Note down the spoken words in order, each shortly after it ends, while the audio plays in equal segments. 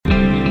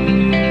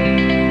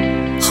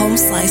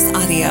Slice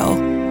Audio.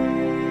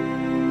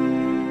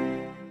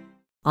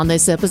 On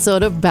this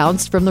episode of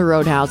Bounced from the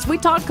Roadhouse, we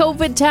talk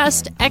COVID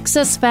test,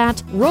 excess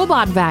fat,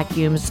 robot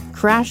vacuums,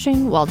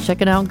 crashing while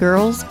checking out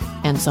girls,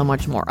 and so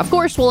much more. Of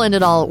course, we'll end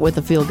it all with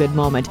a feel-good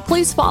moment.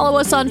 Please follow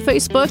us on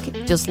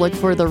Facebook. Just look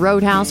for The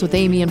Roadhouse with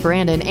Amy and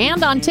Brandon,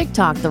 and on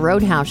TikTok, The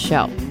Roadhouse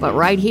Show. But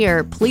right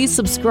here, please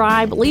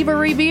subscribe, leave a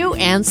review,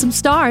 and some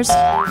stars.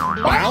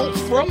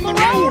 Bounced from the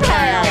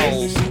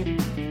Roadhouse!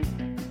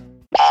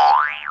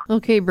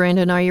 Okay,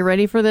 Brandon, are you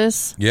ready for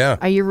this? Yeah.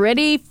 Are you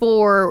ready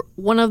for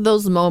one of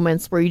those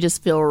moments where you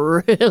just feel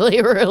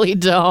really, really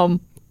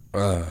dumb?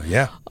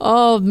 Yeah.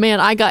 Oh,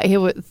 man, I got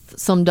hit with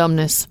some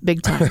dumbness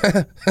big time.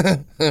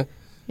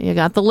 You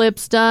got the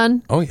lips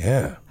done. Oh,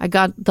 yeah. I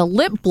got the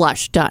lip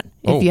blush done,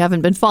 if you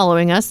haven't been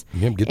following us.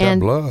 Yeah, get And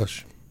that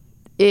blush.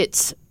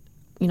 It's,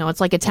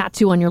 it's like a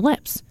tattoo on your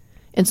lips.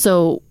 And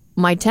so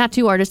my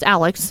tattoo artist,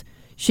 Alex,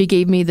 she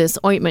gave me this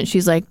ointment.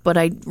 She's like, but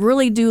I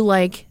really do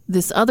like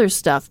this other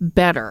stuff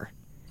better.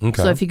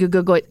 Okay. So if you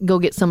could go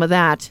get some of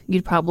that,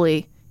 you'd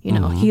probably,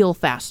 heal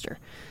faster.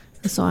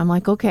 So I'm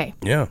like, okay.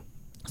 Yeah.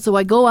 So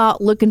I go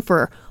out looking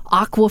for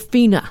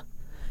Aquafina.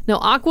 Now,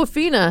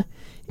 Aquafina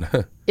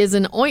is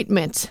an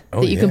ointment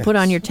that you can put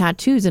on your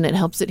tattoos, and it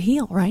helps it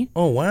heal, right?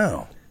 Oh,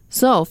 wow.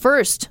 So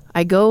first,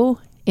 I go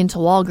into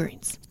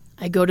Walgreens.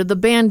 I go to the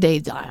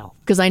Band-Aid aisle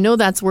because I know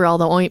that's where all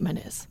the ointment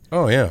is.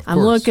 Oh, yeah, of I'm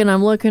course.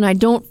 looking. I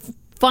don't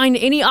find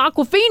any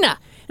Aquafina.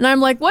 And I'm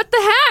like, what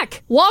the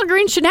heck?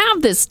 Walgreens should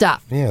have this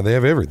stuff. Yeah, they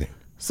have everything.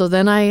 So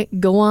then I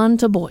go on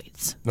to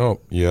Boyd's.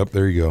 Oh, yep,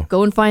 there you go.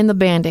 Go and find the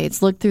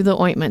Band-Aids. Look through the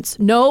ointments.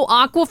 No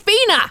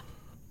Aquafina.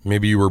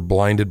 Maybe you were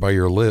blinded by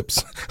your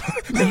lips.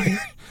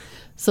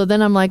 So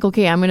then I'm like,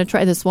 okay, I'm going to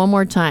try this one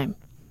more time.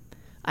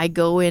 I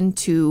go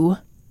into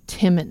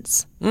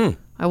Timmons.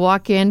 I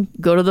walk in,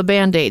 go to the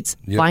Band-Aids,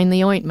 find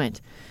the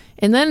ointment.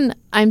 And then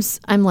I'm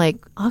like,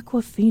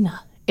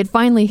 Aquafina. It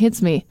finally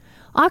hits me.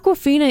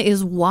 Aquafina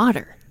is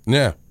water.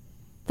 Yeah.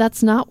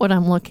 That's not what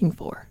I'm looking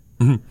for.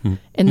 And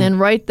then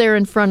right there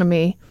in front of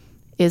me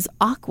is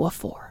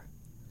Aquaphor.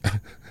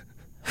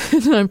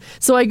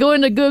 So I go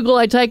into Google,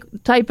 I type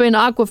in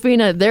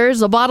Aquafina,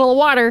 there's a bottle of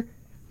water.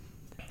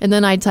 And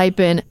then I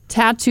type in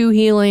tattoo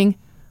healing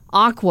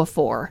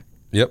Aquaphor.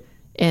 Yep.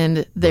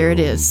 And there it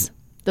is.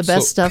 The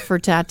best stuff for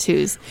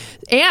tattoos.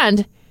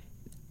 And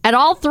at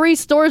all three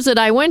stores that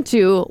I went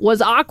to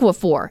was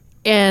Aquaphor.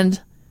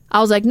 And I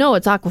was like, no,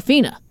 it's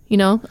Aquafina.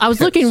 I was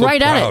looking So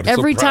right proud, at it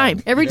every so proud.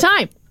 time. Every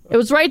time. It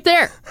was right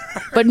there.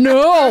 But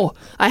no,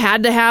 I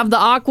had to have the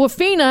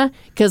Aquafina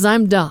because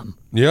I'm dumb.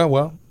 Yeah,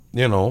 well,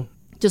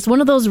 Just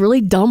one of those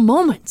really dumb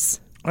moments.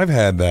 I've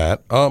had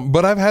that.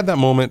 But I've had that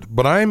moment,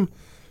 but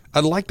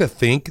I'd like to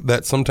think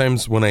that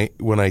sometimes when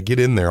I get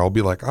in there, I'll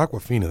be like,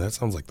 Aquafina, that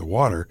sounds like the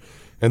water.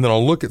 And then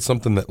I'll look at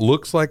something that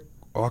looks like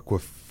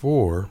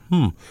Aquaphor.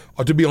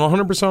 To be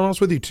 100%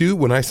 honest with you, too,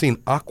 when I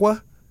seen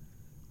Aqua,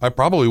 I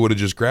probably would have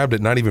just grabbed it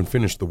and not even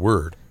finished the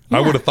word. Yeah.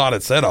 I would have thought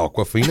it said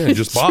Aquafina and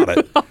just bought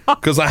it.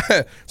 Because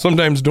I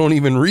sometimes don't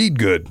even read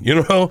good,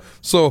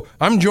 So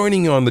I'm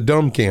joining you on the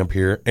dumb camp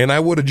here, and I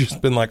would have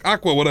just been like,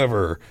 Aqua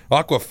whatever,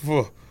 Aqua.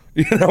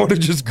 I would have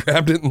just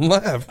grabbed it and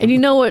left. And you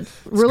know what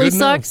really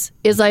sucks?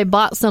 Is I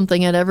bought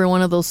something at every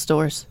one of those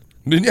stores.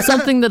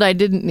 Something that I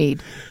didn't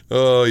need.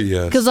 Oh,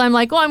 yes. Because I'm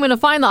like, I'm going to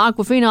find the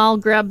Aquafina. I'll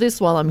grab this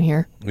while I'm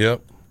here.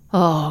 Yep.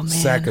 Oh, man.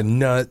 Sack of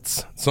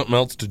nuts, something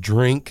else to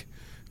drink.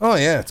 Oh,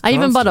 yeah. I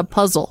even bought a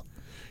puzzle.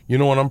 You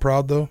know what I'm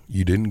proud, though?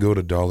 You didn't go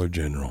to Dollar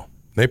General.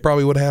 They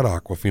probably would have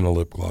had Aquafina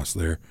lip gloss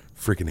there.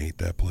 Freaking hate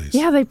that place.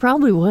 Yeah, they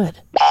probably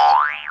would.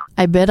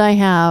 I bet I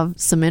have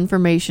some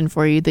information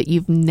for you that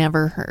you've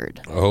never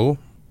heard. Oh,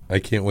 I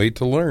can't wait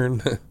to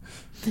learn.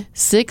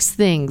 6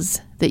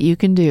 things that you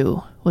can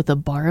do with a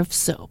bar of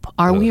soap.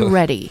 Are we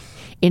ready?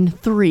 In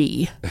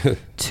 3,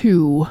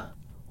 2,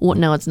 1.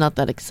 No, it's not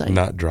that exciting.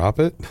 Not drop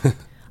it?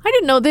 I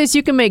didn't know this.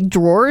 You can make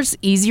drawers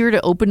easier to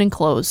open and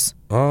close.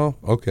 Oh,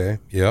 okay.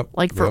 Yep.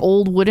 Like for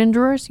old wooden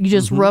drawers, you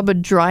just rub a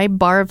dry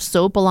bar of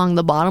soap along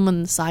the bottom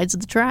and the sides of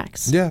the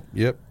tracks. Yeah,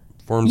 yep.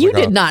 Forms You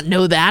did not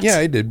know that. Yeah,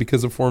 I did,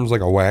 because it forms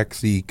like a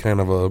waxy kind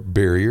of a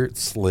barrier.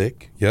 It's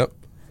slick. Yep.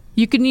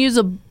 You can use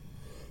a...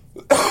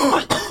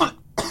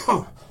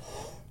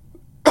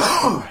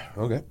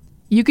 Okay.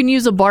 You can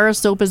use a bar of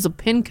soap as a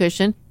pin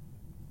cushion.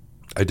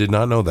 I did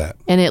not know that.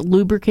 And it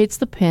lubricates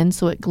the pin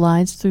so it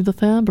glides through the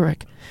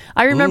fabric.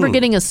 I remember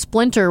getting a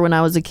splinter when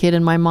I was a kid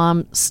and my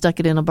mom stuck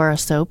it in a bar of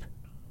soap.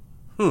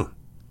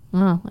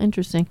 Oh,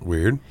 interesting.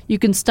 Weird. You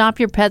can stop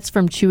your pets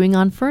from chewing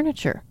on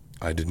furniture.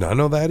 I did not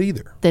know that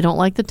either. They don't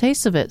like the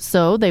taste of it.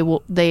 So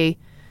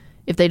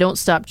if they don't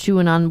stop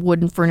chewing on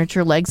wooden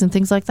furniture legs and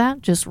things like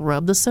that, just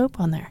rub the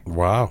soap on there.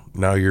 Wow.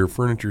 Now your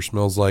furniture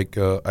smells like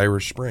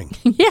Irish Spring.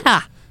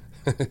 Yeah.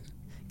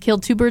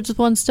 Killed 2 birds with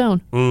 1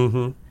 stone.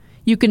 Mm-hmm.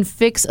 You can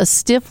fix a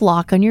stiff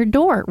lock on your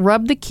door.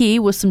 Rub the key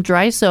with some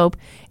dry soap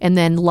and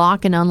then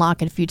lock and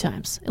unlock it a few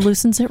times. It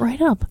loosens it right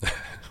up.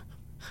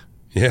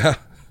 Yeah.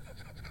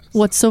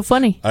 What's so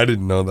funny? I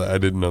didn't know that. I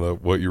didn't know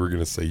that what you were going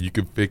to say. You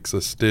could fix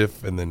a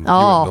stiff and then do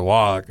it in the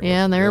lock.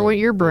 Yeah, there went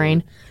your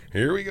brain.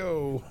 Here we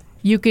go.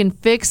 You can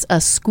fix a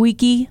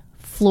squeaky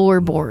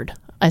floorboard.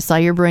 I saw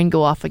your brain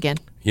go off again.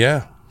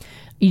 Yeah.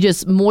 You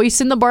just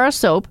moisten the bar of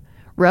soap,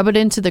 rub it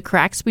into the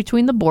cracks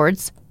between the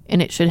boards,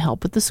 and it should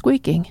help with the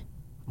squeaking.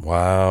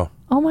 Wow.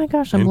 Oh my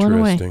gosh, I'm blown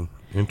away.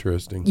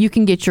 Interesting. You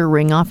can get your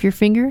ring off your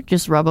finger.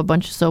 Just rub a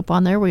bunch of soap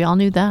on there. We all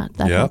knew that.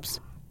 That helps.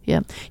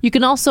 Yeah. You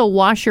can also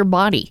wash your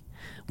body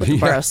with a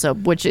bar of soap,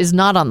 which is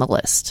not on the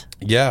list.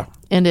 Yeah.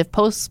 And if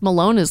Post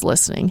Malone is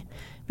listening,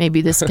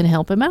 maybe this can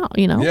help him out,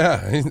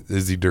 Yeah.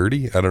 Is he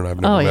dirty? I don't know.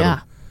 I've never met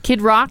him.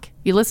 Kid Rock,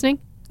 you listening?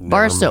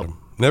 Bar of soap.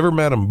 Never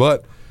met him,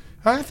 but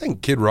I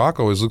think Kid Rock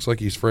always looks like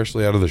he's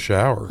freshly out of the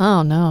shower.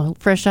 Oh, no.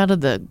 Fresh out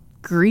of the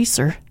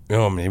greaser.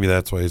 Oh, maybe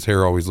that's why his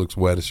hair always looks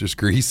wet. It's just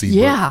greasy.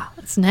 Yeah,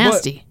 it's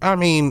nasty. But, I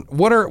mean,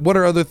 what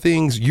are other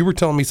things? You were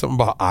telling me something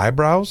about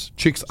eyebrows?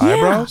 Chicks'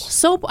 eyebrows?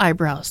 Soap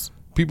eyebrows.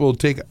 People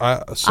take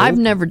soap, I've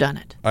never done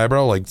it.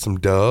 Eyebrow, like some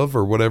Dove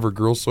or whatever,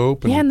 girl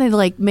soap. And they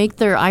like make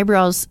their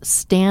eyebrows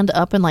stand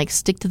up and like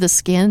stick to the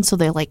skin so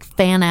they like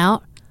fan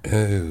out.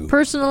 Ew.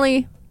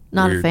 Personally,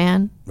 not Weird. a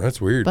fan.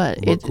 That's weird. But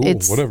cool,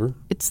 it's whatever.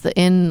 It's the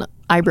in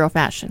eyebrow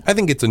fashion. I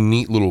think it's a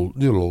neat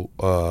little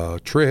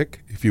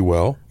trick, if you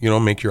will.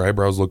 Make your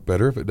eyebrows look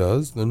better. If it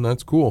does, then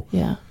that's cool.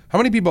 Yeah. How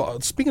many people,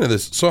 speaking of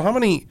this,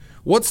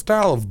 what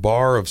style of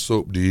bar of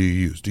soap do you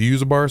use? Do you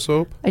use a bar of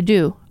soap? I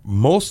do.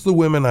 Most of the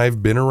women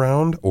I've been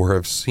around or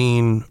have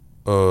seen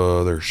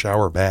their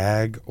shower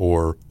bag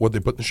or what they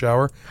put in the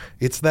shower,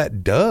 it's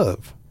that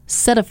Dove.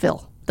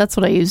 Cetaphil. That's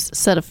what I use,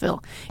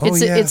 Cetaphil.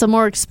 It's a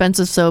more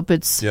expensive soap.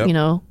 It's,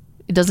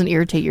 it doesn't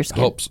irritate your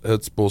skin.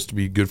 It's supposed to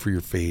be good for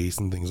your face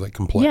and things like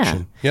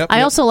complexion. Yeah.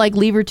 I also like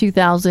Lever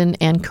 2000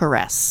 and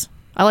Caress.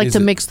 I like to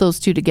mix those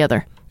two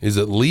together. Is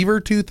it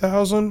Lever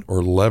 2000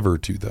 or Lever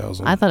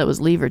 2000? I thought it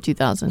was Lever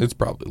 2000. It's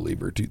probably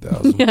Lever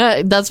 2000.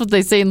 Yeah, that's what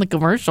they say in the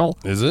commercial.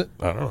 Is it?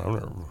 I don't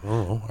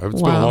know.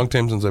 It's been a long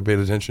time since I paid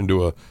attention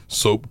to a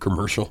soap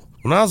commercial.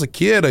 When I was a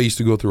kid, I used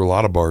to go through a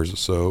lot of bars of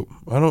soap.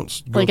 I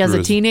don't go as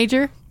a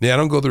teenager? Yeah, I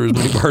don't go through as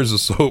many bars of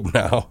soap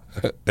now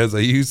as I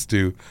used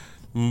to.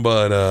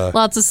 But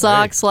lots of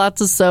socks,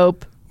 lots of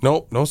soap.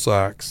 Nope, no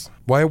socks.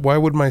 Why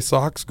would my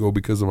socks go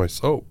because of my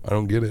soap? I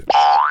don't get it.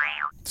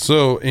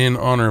 So, in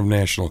honor of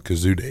National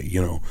Kazoo Day,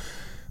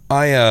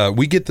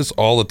 we get this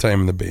all the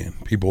time in the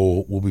band.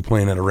 People will be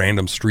playing at a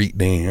random street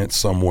dance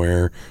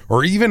somewhere,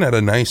 or even at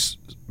a nice,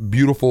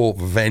 beautiful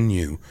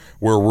venue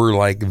where we're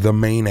like the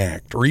main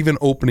act, or even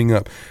opening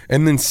up.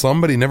 And then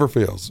somebody never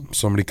fails.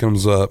 Somebody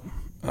comes up,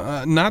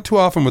 not too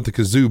often with the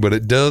kazoo, but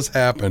it does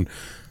happen.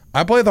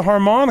 I play the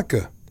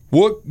harmonica.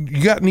 What,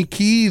 you got any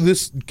key?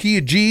 This key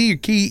of G or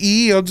key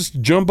E? I'll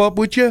just jump up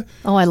with you.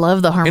 Oh, I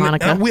love the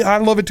harmonica. I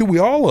love it too. We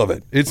all love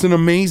it. It's an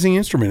amazing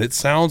instrument. It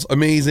sounds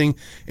amazing,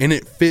 and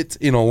it fits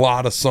in a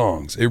lot of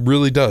songs. It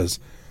really does.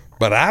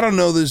 But I don't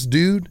know this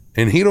dude,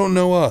 and he don't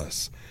know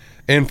us.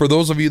 And for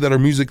those of you that are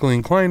musically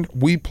inclined,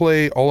 we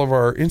play, all of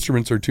our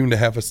instruments are tuned to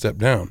half a step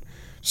down.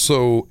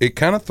 So it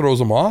kind of throws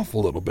them off a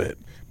little bit.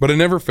 But it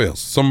never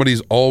fails.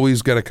 Somebody's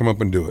always got to come up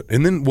and do it.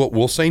 And then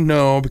we'll say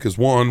no because,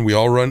 one, we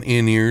all run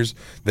in-ears.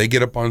 They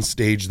get up on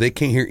stage. They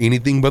can't hear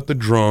anything but the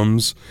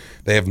drums.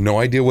 They have no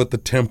idea what the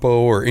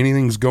tempo or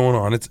anything's going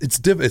on. It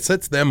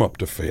sets them up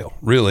to fail,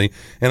 really.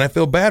 And I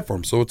feel bad for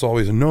them. So it's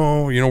always,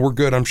 no, we're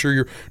good. I'm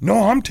sure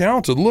no, I'm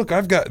talented. Look,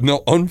 I've got, and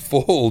they'll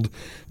unfold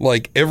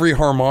like every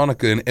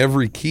harmonica and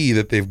every key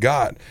that they've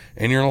got.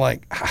 And you're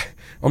like,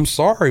 I'm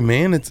sorry,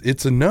 man.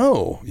 It's a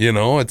no.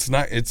 It's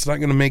not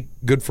going to make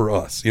good for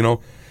us,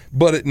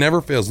 But it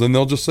never fails. Then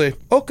they'll just say,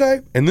 okay.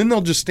 And then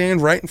they'll just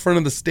stand right in front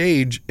of the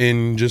stage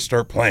and just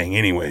start playing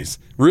anyways,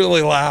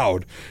 really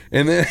loud.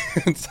 And then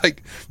it's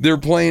like they're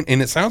playing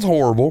and it sounds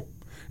horrible.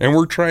 And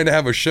we're trying to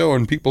have a show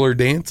and people are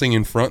dancing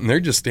in front and they're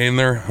just standing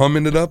there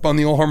humming it up on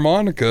the old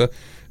harmonica.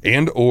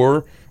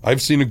 Or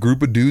I've seen a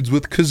group of dudes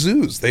with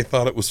kazoos. They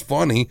thought it was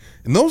funny.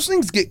 And those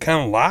things get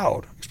kind of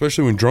loud,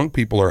 especially when drunk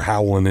people are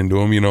howling into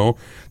them,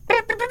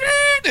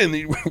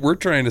 And we're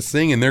trying to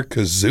sing, and they're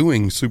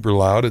kazooing super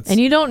loud. And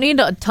you don't need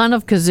a ton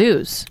of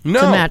kazoos to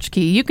match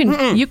key. You can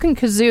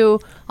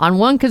kazoo on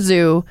one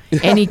kazoo,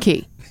 any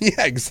key.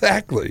 Yeah,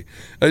 exactly.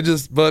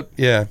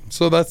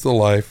 So that's the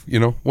life,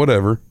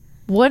 whatever.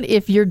 What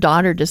if your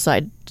daughter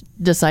decided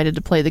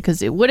to play the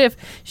kazoo? What if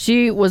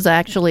she was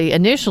actually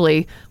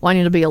initially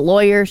wanting to be a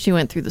lawyer? She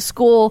went through the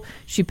school,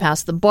 she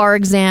passed the bar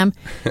exam,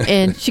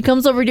 and she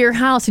comes over to your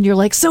house, and you're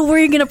like, so where are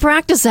you going to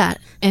practice at?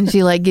 And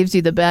she gives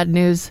you the bad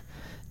news.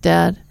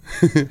 Dad,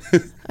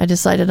 I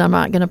decided I'm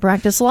not going to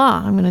practice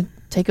law. I'm going to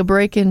take a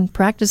break and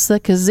practice the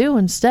kazoo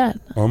instead.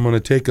 I'm going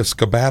to take a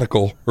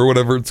sabbatical or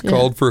whatever it's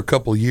called for a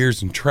couple of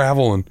years and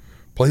travel and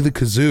play the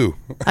kazoo.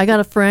 I got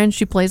a friend.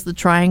 She plays the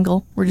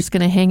triangle. We're just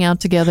going to hang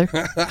out together.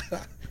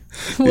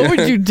 What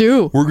would you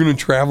do? We're going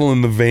to travel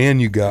in the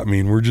van you got me,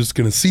 and we're just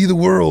going to see the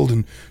world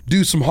and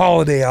do some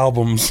holiday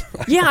albums.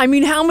 Yeah,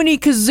 how many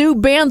kazoo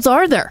bands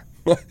are there?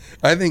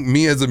 I think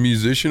me as a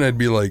musician, I'd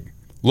be like,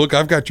 look,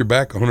 I've got your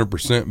back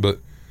 100%, but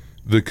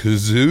the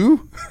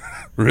kazoo?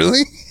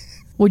 Really?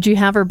 Would you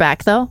have her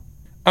back, though?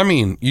 I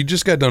mean, you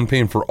just got done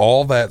paying for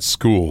all that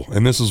school,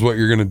 and this is what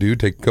you're going to do?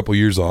 Take a couple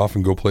years off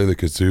and go play the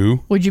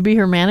kazoo? Would you be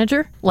her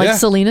manager? Like Yeah.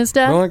 Selena's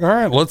dad? I'm like, all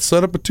right, let's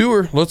set up a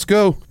tour. Let's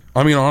go.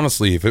 I mean,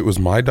 honestly, if it was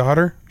my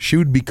daughter, she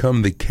would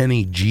become the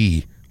Kenny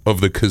G of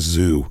the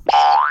kazoo.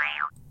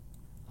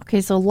 Okay,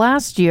 so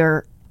last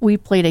year we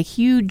played a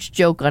huge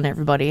joke on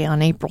everybody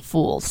on April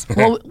Fool's.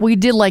 Well, we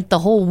did like the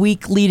whole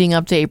week leading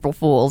up to April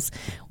Fool's.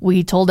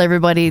 We told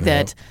everybody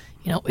that,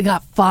 we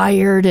got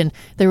fired and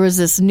there was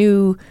this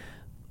new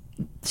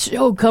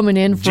show coming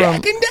in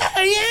from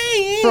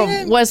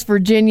West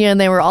Virginia,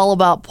 and they were all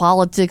about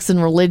politics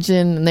and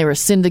religion, and they were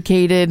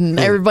syndicated, and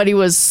everybody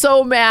was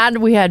so mad.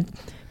 We had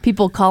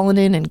people calling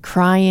in and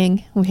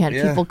crying. We had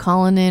people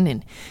calling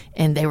in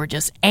and they were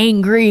just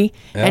angry.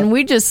 Yeah. And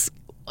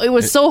it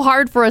was so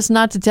hard for us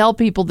not to tell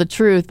people the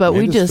truth, but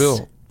made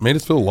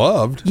us feel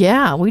loved.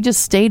 Yeah, we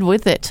just stayed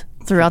with it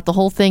throughout the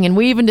whole thing. And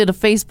we even did a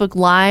Facebook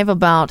Live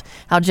about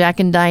how Jack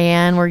and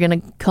Diane were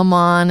going to come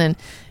on and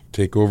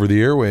take over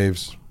the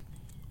airwaves.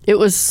 it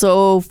was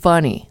so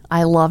funny.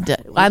 I loved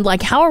it. I'm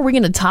like, how are we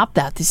going to top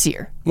that this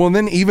year? Well,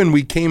 then even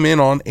we came in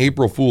on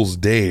April Fool's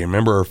Day.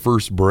 Remember our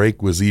first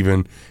break was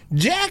even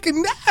Jack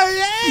and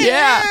Diane.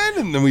 Yeah.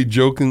 And then we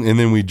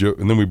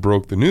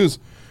broke the news.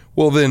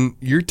 Well, then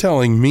you're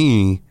telling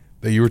me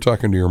that you were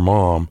talking to your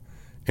mom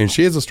and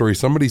she has a story.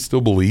 Somebody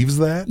still believes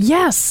that?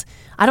 Yes.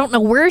 I don't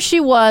know where she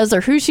was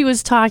or who she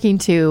was talking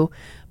to,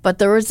 but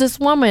there was this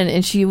woman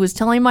and she was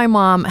telling my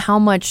mom how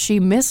much she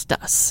missed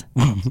us.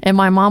 And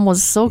my mom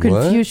was so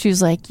confused. What? She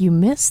was like, you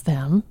miss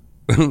them?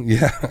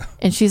 Yeah.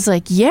 And she's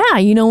like, yeah,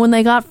 when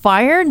they got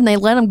fired and they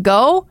let them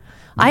go?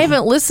 I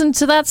haven't listened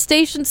to that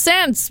station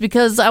since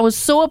because I was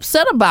so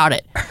upset about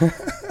it.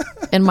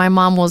 And my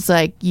mom was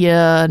like,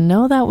 yeah,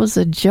 no, that was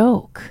a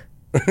joke.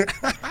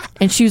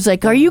 And she was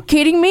like, are you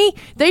kidding me?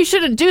 They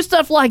shouldn't do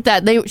stuff like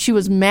that. She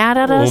was mad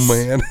at us. Oh,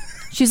 man.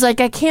 She's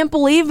like, I can't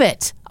believe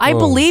it. I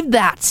believed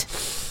that.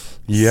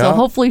 Yeah. So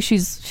hopefully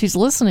she's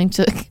listening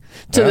to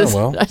this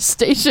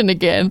station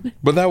again.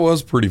 But that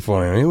was pretty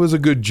funny. I mean, it was a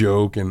good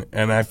joke, and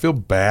I feel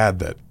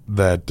bad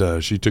that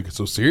she took it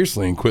so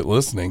seriously and quit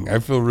listening. I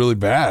feel really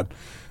bad.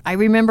 I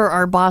remember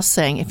our boss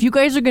saying, if you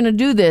guys are going to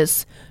do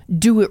this,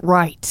 do it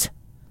right.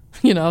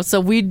 So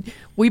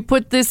we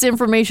put this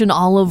information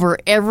all over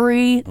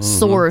every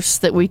source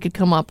that we could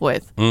come up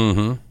with.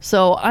 Mm-hmm.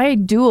 So I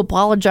do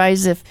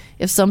apologize if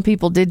some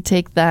people did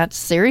take that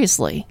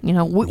seriously.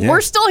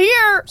 We're still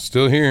here.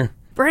 Still here.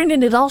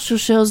 Brandon, it also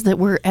shows that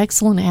we're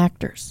excellent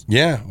actors.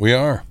 Yeah, we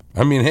are.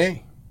 I mean,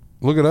 hey,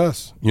 look at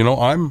us.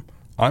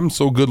 I'm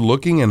so good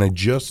looking and I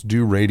just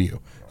do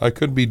radio. I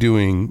could be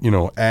doing,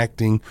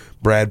 acting,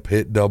 Brad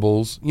Pitt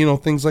doubles,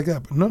 things like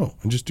that. But no,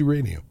 I just do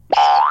radio.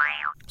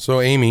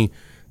 So, Amy,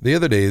 the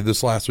other day,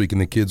 this last week,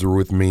 and the kids were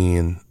with me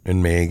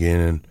and Megan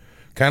and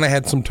kind of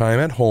had some time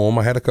at home.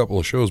 I had a couple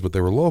of shows, but they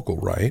were local,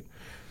 right?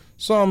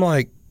 So I'm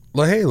like,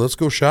 hey, let's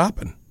go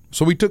shopping.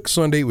 So we took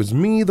Sunday. It was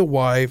me, the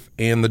wife,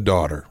 and the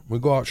daughter. We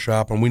go out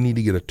shopping. We need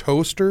to get a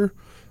toaster,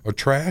 a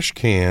trash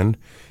can,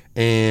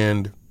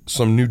 and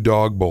some new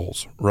dog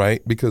bowls,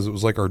 right? Because it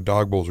was like our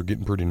dog bowls were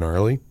getting pretty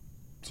gnarly.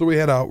 So we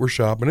head out. We're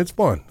shopping. It's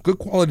fun. Good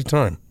quality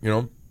time,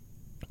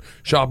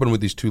 shopping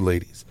with these two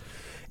ladies.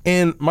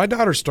 And my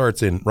daughter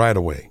starts in right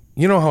away.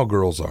 You know how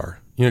girls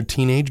are.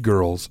 Teenage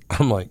girls.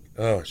 I'm like,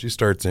 oh, she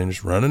starts in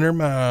just running her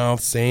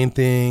mouth, saying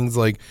things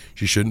like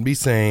she shouldn't be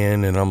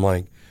saying. And I'm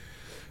like,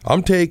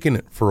 I'm taking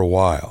it for a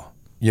while,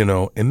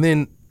 And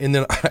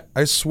then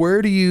I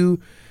swear to you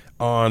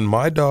on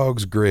my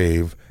dog's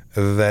grave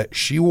that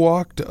she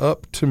walked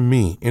up to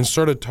me and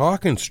started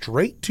talking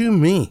straight to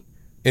me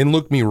and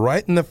looked me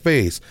right in the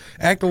face,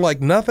 acting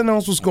like nothing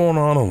else was going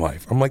on in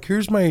life. I'm like,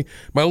 here's my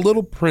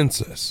little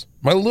princess,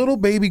 my little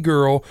baby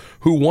girl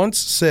who once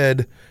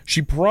said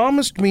she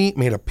promised me,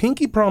 made a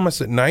pinky promise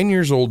at 9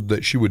 years old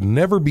that she would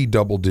never be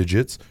double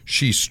digits.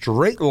 She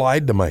straight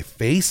lied to my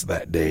face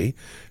that day.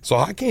 So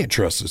I can't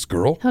trust this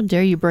girl. How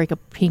dare you break a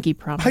pinky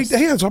promise?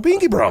 Hey, it's a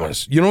pinky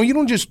promise. You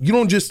don't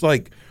just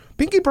like,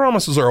 pinky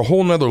promises are a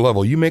whole nother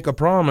level. You make a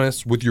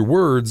promise with your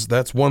words,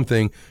 that's one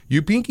thing.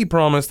 You pinky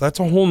promise, that's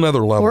a whole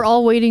nother level. We're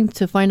all waiting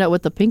to find out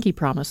what the pinky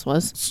promise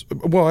was.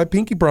 Well, I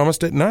pinky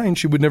promised at 9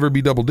 she would never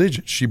be double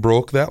digits. She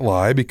broke that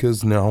lie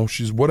because now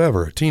she's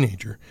whatever, a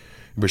teenager.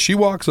 But she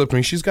walks up to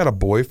me. She's got a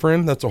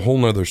boyfriend. That's a whole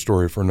nother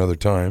story for another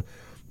time,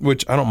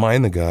 which I don't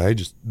mind the guy. I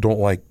just don't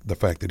like the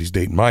fact that he's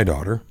dating my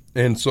daughter.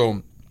 And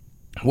so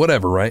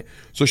whatever, right?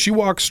 So she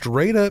walks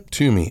straight up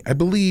to me.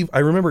 I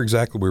remember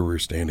exactly where we were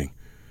standing.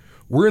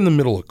 We're in the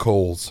middle of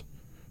Kohl's.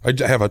 I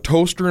have a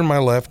toaster in my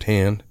left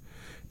hand,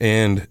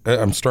 and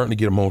I'm starting to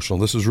get emotional.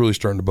 This is really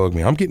starting to bug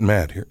me. I'm getting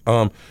mad here.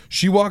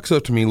 She walks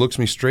up to me, looks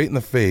me straight in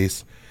the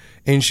face,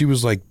 and she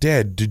was like,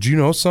 Dad, did you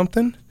know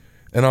something?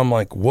 And I'm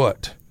like,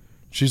 what?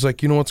 She's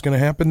like, you know what's going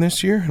to happen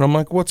this year? And I'm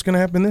like, what's going to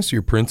happen this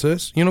year,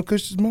 princess?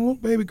 Because she's my little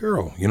baby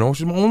girl.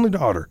 She's my only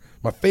daughter,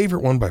 my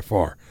favorite one by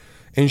far.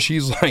 And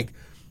she's like,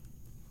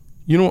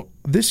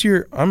 this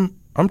year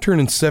I'm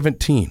turning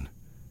 17.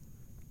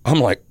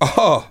 I'm like,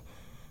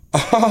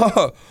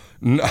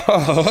 No,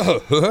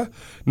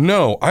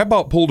 I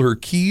about pulled her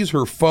keys,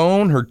 her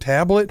phone, her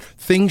tablet,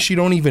 things she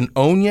don't even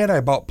own yet. I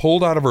about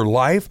pulled out of her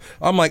life.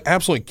 I'm like,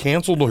 absolutely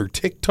canceled her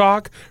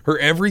TikTok, her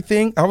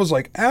everything. I was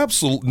like,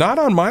 absolutely, not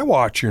on my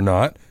watch, you're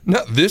not.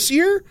 Not this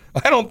year?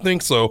 I don't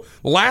think so.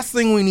 Last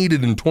thing we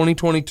needed in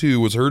 2022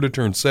 was her to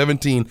turn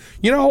 17.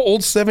 You know how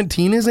old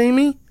 17 is,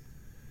 Amy?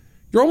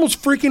 You're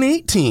almost freaking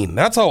 18.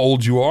 That's how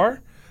old you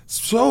are.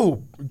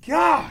 So,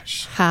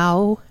 gosh.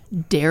 How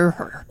dare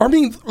her? I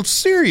mean,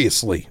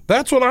 seriously,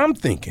 that's what I'm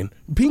thinking.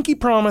 Pinky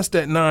promised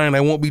at 9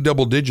 I won't be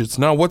double digits.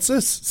 Now, what's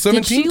this?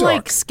 17 Did she talk.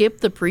 like skip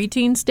the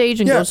preteen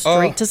stage and go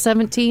straight to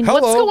 17?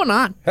 Hello. What's going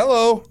on?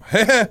 Hello.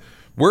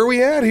 Where are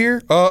we at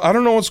here? I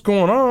don't know what's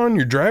going on.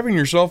 You're driving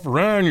yourself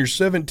around. You're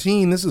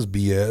 17. This is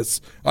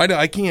BS.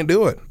 I can't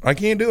do it. I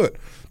can't do it.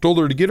 Told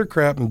her to get her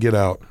crap and get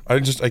out. I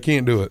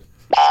can't do it.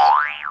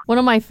 One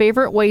of my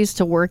favorite ways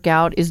to work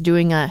out is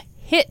doing a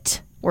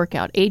HIIT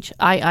workout,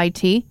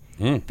 HIIT,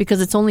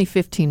 because it's only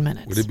 15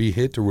 minutes. Would it be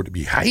HIIT or would it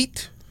be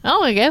height?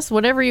 Oh, I guess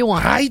whatever you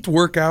want. Height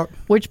workout.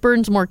 Which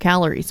burns more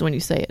calories when you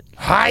say it?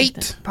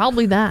 Height.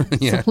 Probably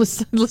that. Yeah.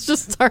 So let's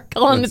just start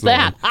calling That's it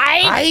that. the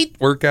one. Height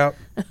workout.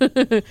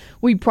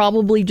 We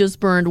probably just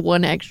burned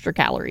one extra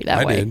calorie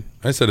that way. I did.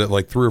 I said it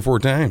like 3 or 4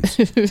 times.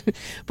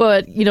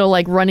 But,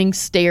 like running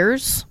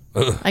stairs,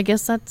 I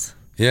guess that's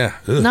Yeah.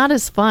 Ugh. not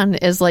as fun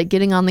as like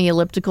getting on the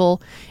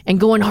elliptical and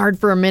going hard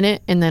for a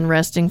minute and then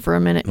resting for a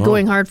minute,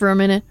 going hard for a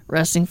minute,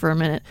 resting for a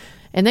minute,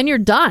 and then you're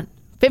done.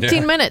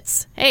 15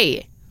 minutes.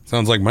 Hey,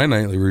 Sounds like my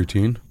nightly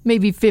routine.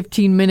 maybe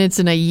 15 minutes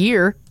in a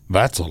year.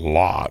 That's a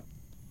lot.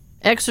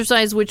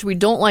 Exercise, which we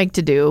don't like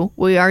to do.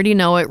 We already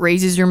know it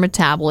raises your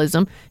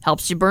metabolism,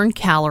 helps you burn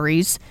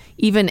calories,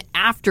 even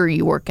after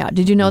you work out.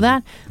 Did you know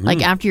that?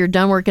 Like after you're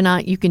done working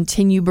out, you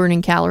continue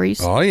burning calories.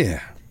 Oh,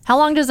 yeah. How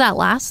long does that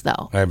last,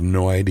 though? I have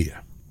no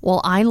idea. Well,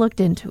 I looked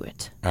into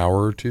it.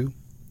 Hour or 2?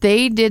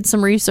 They did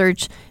some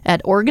research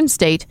at Oregon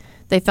State.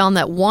 They found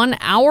that 1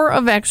 hour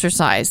of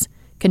exercise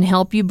can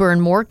help you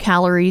burn more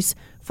calories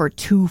for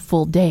 2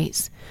 full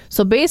days.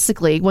 So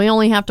basically, we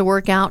only have to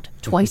work out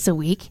twice a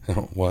week.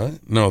 What?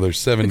 No, there's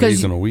 7 Because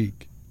days in a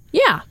week.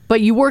 Yeah, but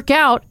you work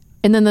out,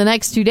 and then the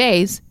next 2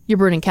 days, you're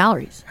burning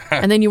calories.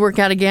 And then you work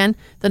out again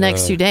the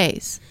next 2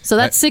 days. So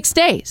that's 6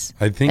 days.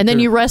 I think and then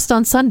they're- you rest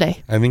on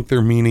Sunday. I think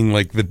they're meaning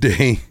like the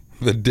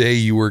day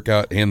you work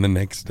out and the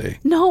next day.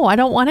 No, I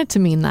don't want it to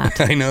mean that.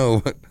 I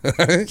know.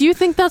 Do you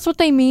think that's what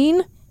they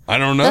mean? I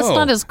don't know. That's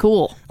not as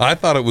cool. I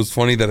thought it was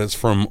funny that it's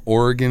from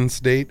Oregon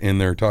State and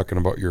they're talking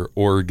about your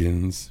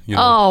organs. You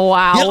know. Oh,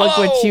 wow. Look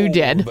what you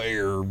did.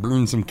 There,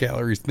 burn some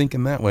calories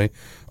thinking that way.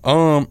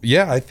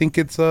 Yeah, I think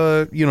it's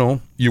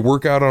you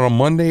work out on a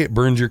Monday, it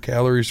burns your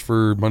calories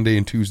for Monday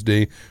and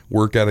Tuesday.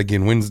 Work out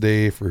again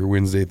Wednesday for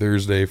Wednesday,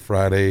 Thursday,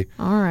 Friday.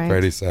 All right.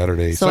 Friday,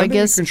 Saturday. So I Sunday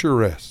guess- you can sure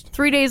rest.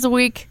 3 days a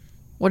week.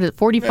 What is it,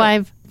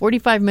 45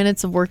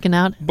 minutes of working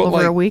out But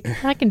over a like-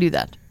 week? I can do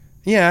that.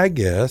 Yeah, I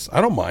guess.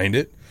 I don't mind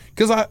it.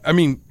 Because, I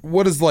mean,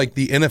 what is like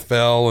the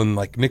NFL and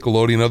like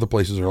Nickelodeon and other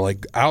places are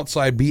like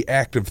outside, be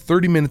active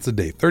 30 minutes a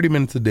day. 30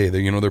 minutes a day.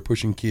 They're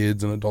pushing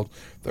kids and adults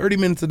 30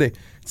 minutes a day.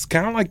 It's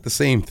kind of like the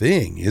same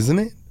thing, isn't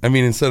it? I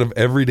mean, instead of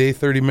every day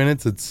 30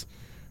 minutes, it's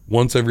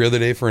once every other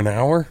day for an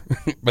hour.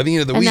 By the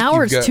end of the week, An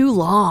hour you've is got, too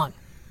long.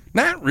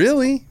 Not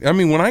really. I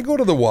mean, when I go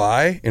to the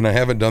Y, and I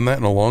haven't done that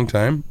in a long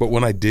time, but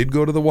when I did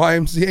go to the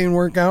YMCA and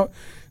work out,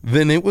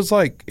 then it was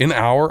like an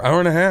hour, hour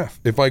and a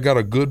half if I got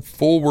a good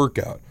full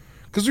workout.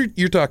 Because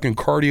you're talking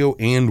cardio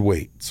and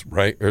weights,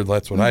 right? Or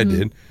that's what I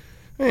did.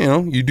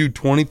 You do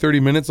 20, 30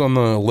 minutes on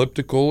the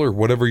elliptical or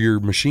whatever your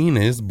machine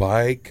is,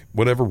 bike,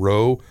 whatever,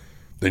 row.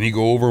 Then you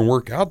go over and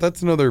work out.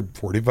 That's another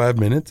 45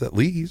 minutes at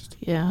least.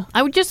 Yeah.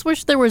 I would just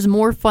wish there was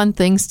more fun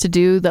things to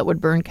do that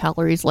would burn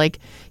calories, like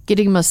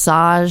getting a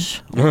massage,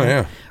 Oh,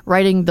 yeah.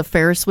 riding the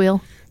Ferris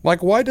wheel.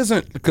 Like, why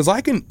doesn't, because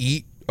I can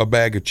eat a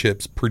bag of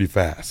chips pretty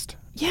fast.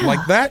 Yeah.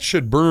 Like, that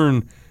should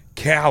burn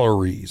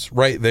calories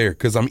right there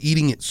because I'm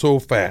eating it so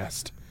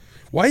fast.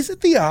 Why is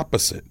it the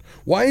opposite?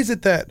 Why is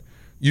it that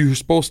you're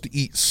supposed to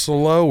eat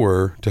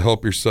slower to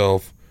help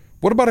yourself?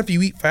 What about if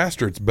you eat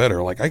faster, it's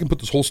better? Like, I can put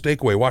this whole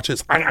steak away. Watch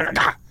this.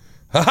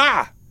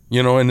 Ha-ha!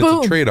 And Boom.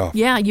 it's a trade-off.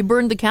 Yeah, you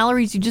burned the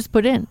calories you just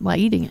put in by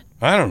eating it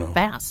I don't know.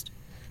 fast.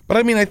 But,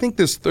 I mean, I think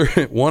this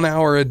 1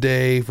 hour a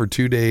day for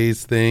 2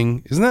 days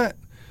thing, isn't that?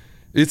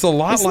 It's a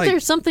lot Isn't like... there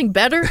something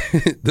better?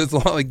 There's a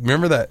lot like,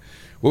 remember that?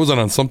 What was it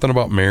on Something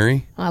About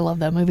Mary? I love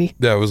that movie.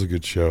 That was a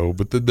good show.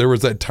 But there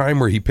was that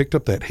time where he picked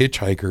up that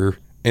hitchhiker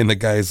and the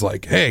guy's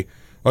like, hey,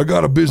 I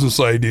got a business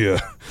idea.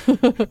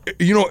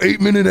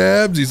 8-minute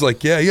abs? He's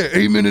like, yeah,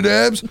 8-minute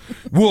abs?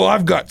 Well,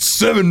 I've got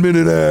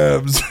 7-minute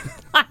abs.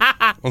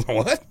 I was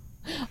like, what?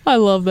 I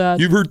love that.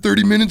 You've heard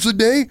 30 minutes a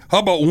day? How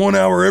about 1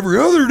 hour every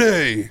other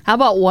day? How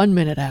about 1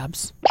 minute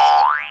abs?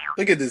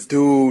 Look at this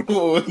dude.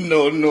 Oh,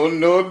 no, no,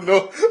 no,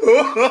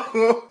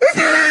 no.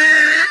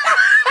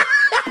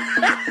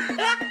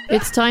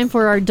 It's time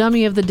for our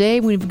dummy of the day.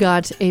 We've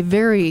got a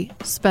very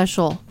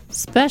special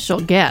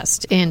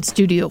guest in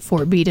Studio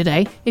 4B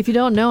today. If you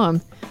don't know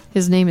him,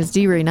 his name is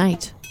D-Ray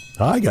Knight.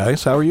 Hi,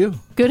 guys. How are you?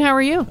 Good, how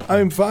are you?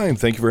 I'm fine.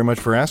 Thank you very much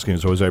for asking.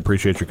 As always, I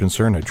appreciate your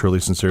concern. I truly,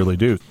 sincerely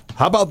do.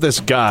 How about this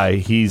guy?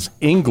 He's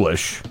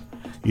English.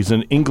 He's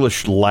an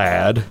English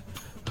lad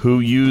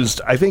who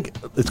used, I think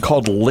it's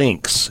called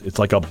Lynx. It's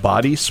like a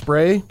body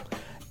spray.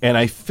 And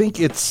I think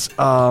it's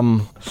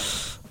kind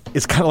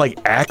of like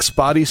Axe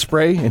body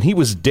spray. And he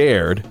was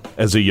dared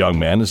as a young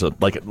man, as a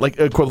like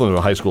equivalent of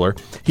a high schooler.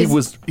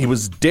 He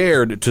was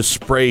dared to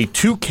spray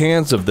 2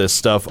 cans of this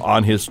stuff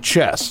on his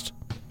chest.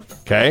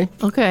 Okay?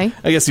 Okay.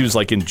 I guess he was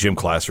like in gym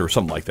class or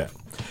something like that.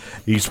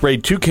 He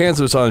sprayed 2 cans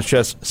of this on his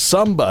chest.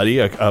 Somebody,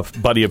 a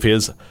buddy of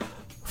his,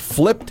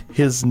 flipped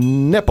his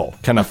nipple,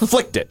 kind of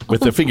flicked it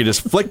with their finger,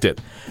 just flicked it.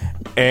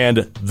 And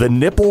the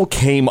nipple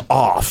came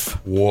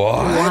off. What?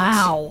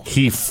 Wow.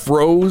 He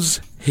froze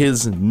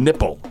his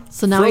nipple.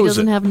 So now he Froze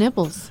doesn't it. have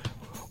nipples.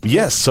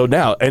 Yes, so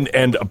now,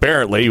 and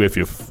apparently, if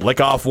you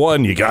flick off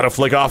one, you got to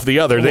flick off the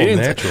other. Well,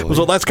 naturally.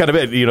 So that's kind of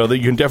it. You know,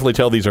 you can definitely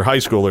tell these are high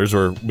schoolers,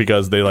 or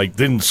because they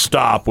didn't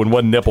stop when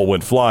one nipple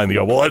went flying. They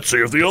go, well, let's see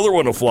if the other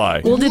one will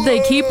fly. Well, did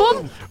they keep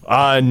them?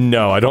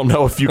 No, I don't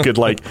know if you could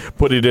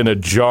put it in a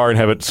jar and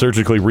have it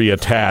surgically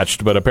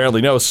reattached, but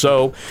apparently no.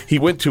 So he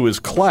went to his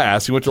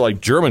class. He went to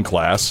German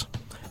class,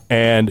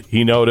 and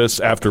he noticed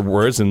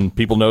afterwards, and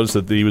people noticed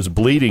that he was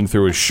bleeding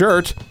through his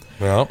shirt.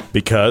 Well,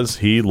 Because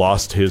he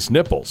lost his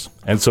nipples.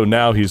 And so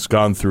now he's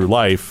gone through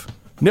life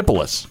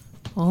nippleless.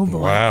 Oh, boy.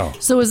 wow.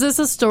 So is this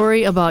a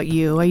story about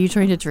you? Are you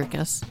trying to trick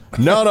us?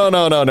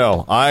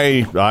 No.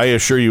 I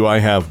assure you I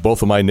have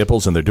both of my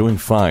nipples and they're doing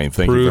fine.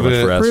 Thank you Prove very much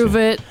it. for asking. Prove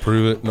it.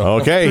 Prove it. No.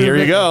 Okay, Prove here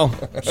you it. go.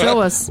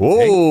 Show us.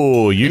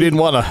 Whoa, you didn't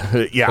want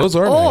to. Yeah. Those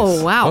are Oh,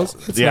 nice. wow.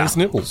 It's Yeah. nice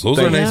nipples. Those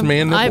Thank are nice you.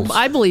 man nipples.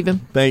 I believe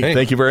him.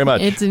 Thank you very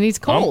much. And he's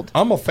cold.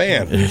 I'm a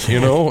fan,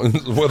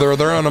 whether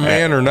they're on a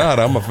man or not,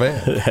 I'm a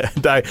fan.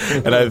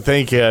 and I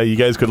think you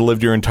guys could have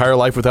lived your entire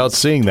life without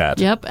seeing that.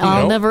 Yep,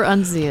 I'll never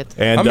unsee it.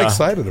 And, I'm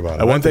excited about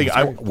it. One I think thing,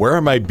 it's great. where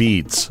are my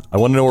beads? I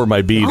want to know where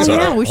my beads Oh, are.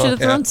 yeah, we should have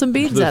thrown some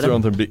beads They're at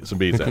him. throwing some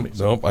beads at me.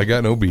 Nope, I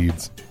got no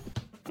beads.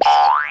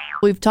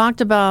 We've talked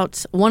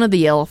about one of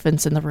the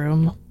elephants in the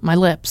room, my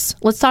lips.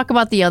 Let's talk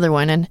about the other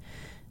one and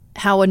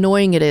how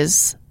annoying it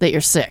is that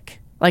you're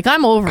sick.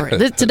 I'm over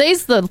it.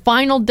 Today's the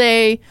final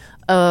day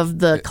of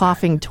the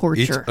coughing It's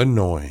torture.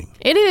 annoying.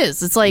 It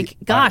is. It's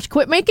gosh,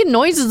 quit making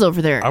noises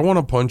over there. I want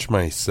to punch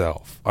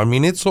myself. I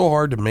mean, it's so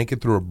hard to make it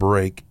through a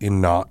break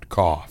and not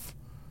cough.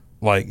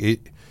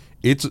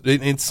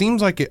 It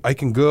seems like I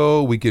can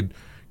go. We could,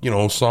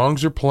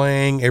 songs are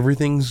playing,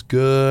 everything's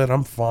good,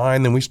 I'm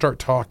fine. Then we start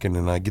talking,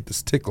 and I get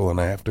this tickle,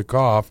 and I have to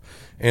cough,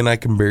 and I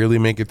can barely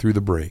make it through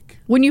the break.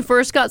 When you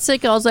first got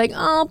sick, I was like,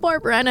 oh, poor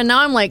Brandon. Now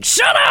I'm like,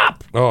 shut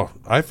up! Oh,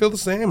 I feel the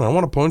same. I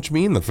want to punch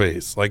me in the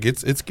face.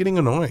 It's getting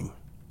annoying.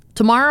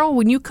 Tomorrow,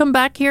 when you come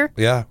back here,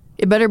 Yeah.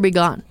 it better be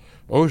gone.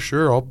 Oh,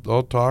 sure.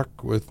 I'll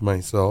talk with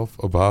myself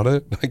about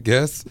it, I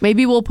guess.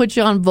 Maybe we'll put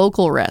you on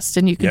vocal rest,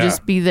 and you can Yeah.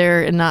 just be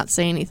there and not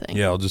say anything.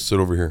 Yeah, I'll just sit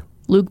over here.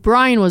 Luke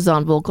Bryan was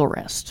on vocal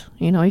rest.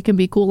 You can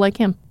be cool like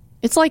him.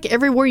 It's like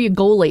everywhere you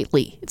go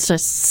lately. It's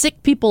just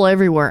sick people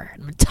everywhere.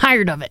 I'm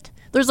tired of it.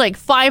 There's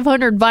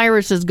 500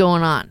 viruses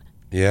going on.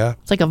 Yeah.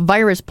 It's like a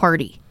virus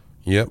party.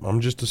 Yep.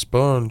 I'm just a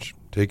sponge,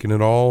 taking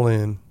it all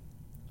in.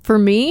 For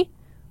me,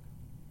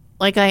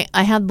 I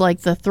had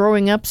the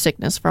throwing up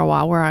sickness for a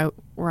while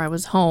where I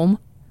was home.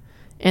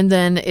 And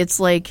then it's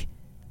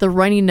the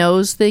runny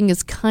nose thing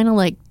is kind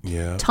of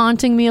Yeah.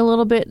 taunting me a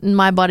little bit. And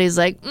my body's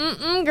like,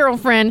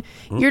 girlfriend,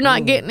 you're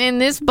not getting in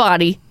this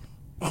body.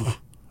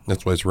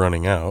 That's why it's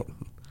running out.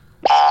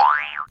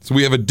 So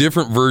we have a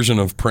different version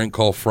of Prank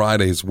Call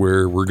Fridays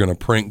where we're going to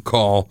prank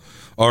call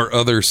our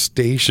other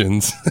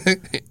stations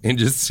and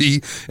just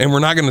see. And we're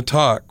not going to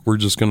talk. We're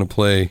just going to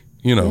play,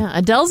 Yeah,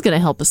 Adele's going to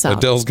help us out.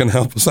 Adele's going to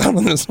help us out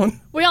on this one.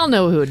 We all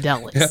know who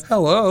Adele is. Yeah,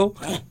 hello.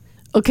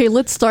 Okay,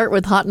 let's start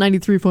with Hot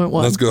 93.1.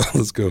 Let's go.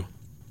 Let's go.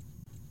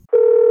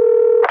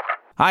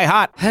 Hi,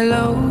 Hot.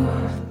 Hello,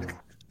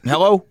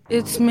 Hello?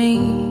 it's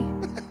me.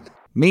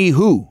 Me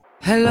who?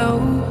 Hello,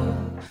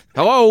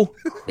 Hello?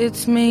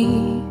 it's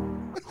me.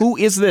 Who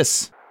is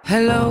this?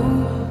 Hello,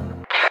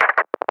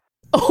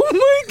 Oh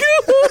my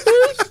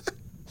gosh!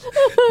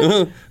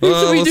 Who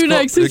should we Let's do call-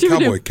 next? Who should we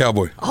do?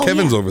 Cowboy. Oh,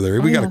 Kevin's yeah. over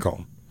there. We Oh, got to yeah. call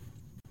him.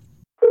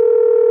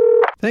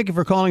 Thank you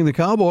for calling the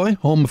Cowboy,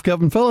 home of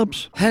Kevin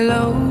Phillips.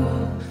 hello,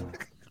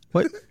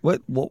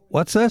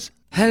 What's this?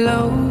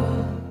 hello,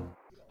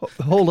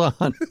 Hold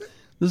on.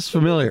 This is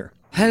familiar.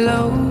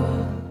 hello,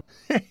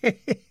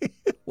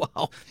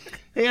 Wow.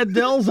 Hey,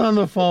 Adele's on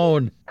the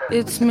phone.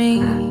 it's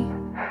me.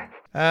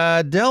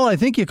 Adele, I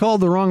think you called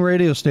the wrong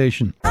radio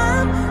station.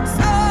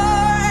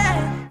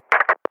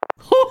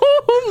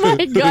 Oh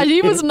my god,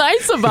 he was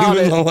nice about He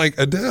was it. all like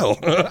Adele.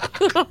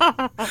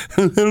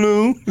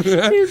 Hello.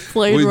 He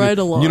played right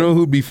along. You know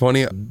who'd be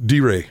funny?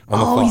 D-Ray on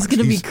the Oh, Fox. he's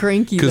gonna be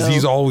cranky, because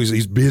though.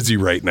 he's busy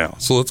right now.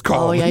 So let's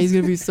call Oh him. yeah, he's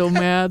gonna be so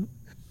mad.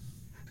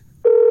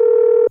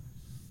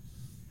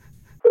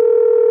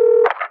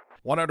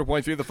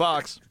 100.3 The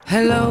Fox.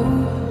 Hello,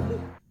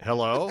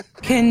 Hello?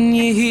 can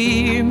you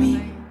hear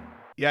me?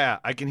 Yeah,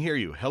 I can hear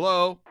you.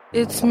 Hello?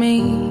 It's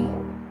me.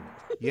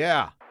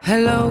 Yeah.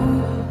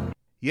 Hello,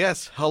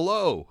 Yes,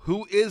 hello.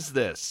 Who is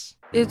this?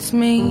 it's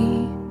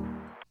me.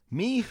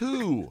 Me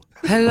who?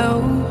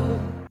 Hello,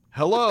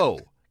 Hello.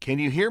 Can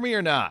you hear me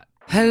or not?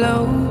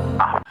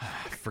 hello.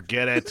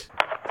 Forget it.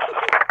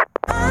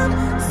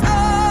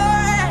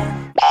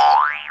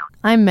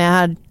 I'm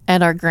mad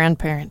at our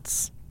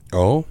grandparents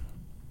Oh,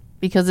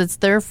 because it's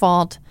their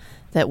fault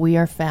that we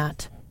are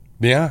fat.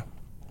 yeah.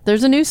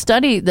 There's a new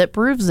study that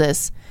proves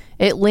this.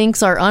 It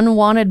links our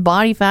unwanted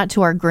body fat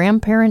to our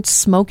grandparents'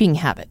 smoking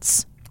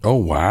habits, Oh,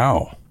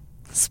 wow.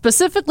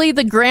 specifically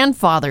the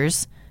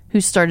grandfathers who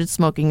started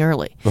smoking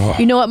early.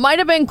 You know, it might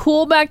have been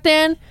cool back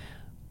then,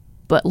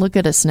 but look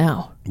at us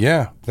now.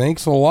 Yeah.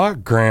 Thanks a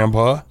lot,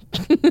 Grandpa.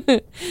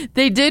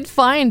 They did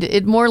find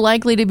it more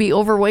likely to be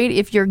overweight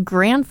if your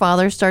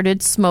grandfather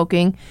started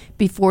smoking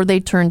before they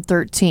turned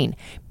 13.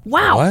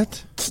 Wow.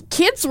 What?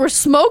 Kids were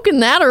smoking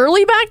that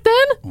early back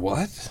then?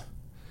 What?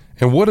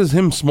 And what does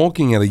him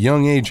smoking at a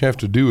young age have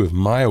to do with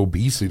my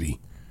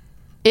obesity?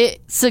 It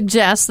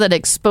suggests that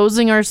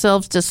exposing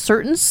ourselves to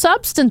certain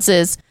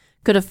substances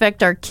could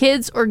affect our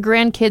kids' or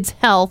grandkids'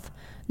 health,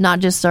 not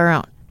just our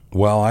own.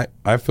 Well,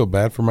 I feel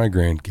bad for my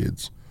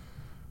grandkids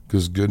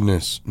because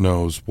goodness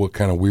knows what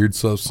kind of weird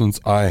substance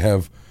I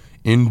have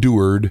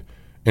endured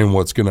and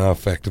what's going to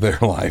affect their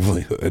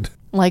livelihood.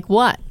 Like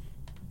what?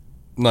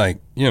 Like,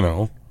 you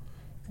know,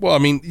 well, I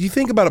mean, you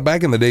think about it,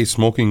 back in the day,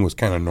 smoking was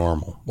kind of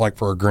normal, like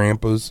for our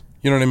grandpas.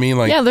 You know what I mean?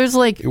 Like, Yeah, there's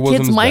like it wasn't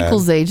kids as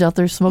Michael's bad. age out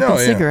there smoking No,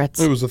 yeah, cigarettes.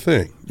 it was a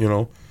thing, you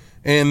know.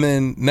 And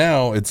then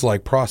now it's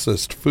like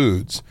processed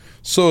foods.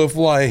 So if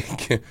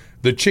like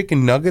the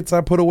chicken nuggets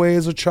I put away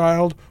as a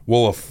child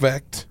will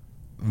affect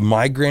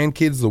my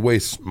grandkids the way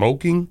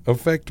smoking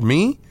affect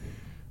me,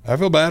 I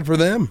feel bad for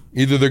them.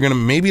 Either they're gonna,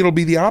 maybe it'll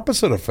be the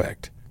opposite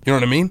effect. You know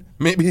what I mean?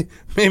 Maybe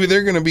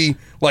they're gonna be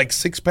like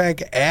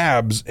 6-pack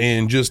abs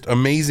and just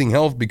amazing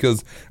health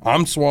because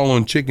I'm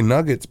swallowing chicken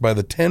nuggets by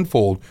the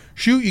tenfold.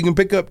 Shoot, you can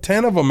pick up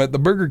 10 of them at the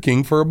Burger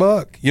King for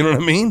 $1. You know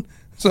what I mean?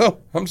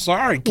 So I'm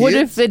sorry, kids. What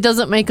if it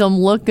doesn't make them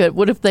look good?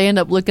 What if they end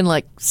up looking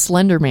like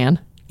Slender Man?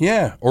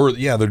 Yeah, or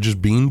yeah, they're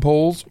just bean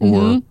poles,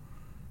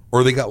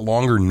 or they got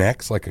longer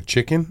necks like a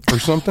chicken or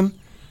something.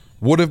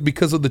 What if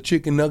because of the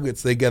chicken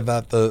nuggets they got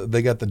the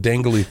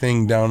dangly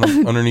thing down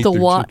underneath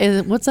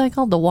their What's that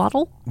called? The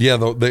waddle? Yeah,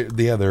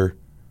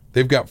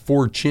 they've got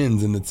 4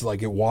 chins and it's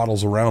like it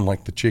waddles around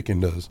like the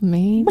chicken does.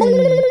 Maybe.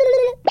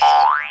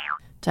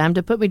 Time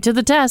to put me to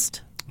the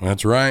test.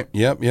 That's right.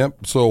 Yep.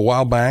 So a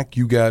while back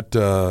you got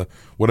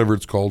whatever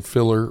it's called,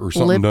 filler or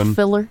something Lip done.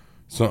 filler.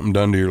 Something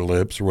done to your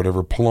lips or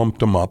whatever, plumped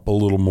them up a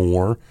little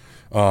more.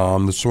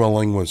 The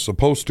swelling was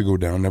supposed to go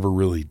down, never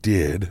really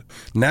did.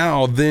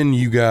 Now then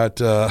you got,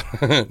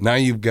 now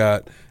you've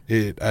got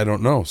it, I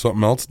don't know,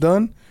 something else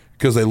done?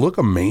 Because they look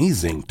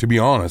amazing, to be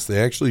honest.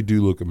 They actually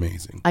do look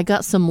amazing. I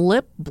got some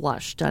lip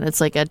blush done. It's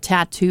like a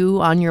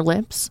tattoo on your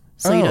lips,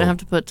 so you Oh. don't have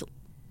to put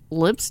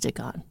lipstick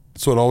on.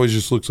 So it always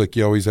just looks like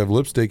you always have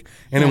lipstick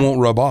and it won't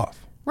rub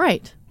off.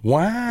 Right.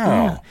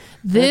 Wow.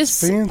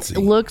 This That's fancy.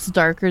 looks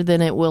darker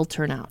than it will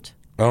turn out.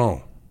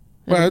 Oh.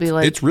 Well, be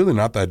like- it's really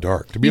not that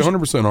dark, to be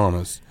 100%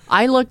 honest.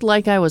 I looked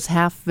like I was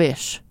half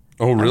fish.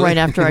 Oh, really? Right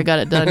after I got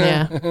it done,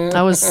 yeah.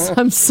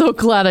 I'm so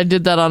glad I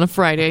did that on a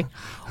Friday.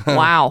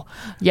 Wow.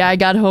 Yeah, I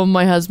got home,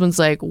 my husband's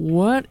like,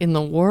 "What in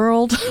the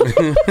world?"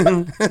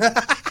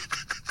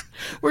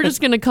 We're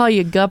just going to call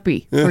you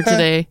Guppy for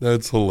today.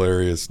 That's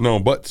hilarious. No,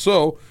 but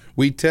so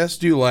we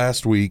tested you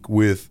last week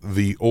with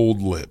the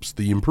old lips,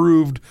 the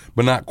improved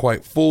but not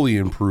quite fully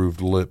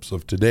improved lips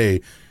of today.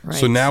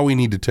 So Right. now we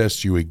need to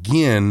test you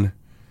again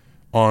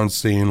on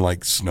saying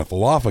like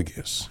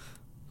snuffleupagus.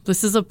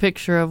 This is a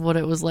picture of what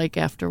it was like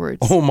afterwards.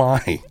 Oh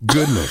my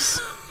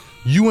goodness.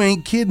 You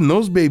ain't kidding.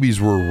 Those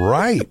babies were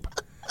ripe.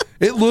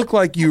 It looked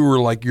like you're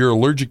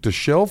allergic to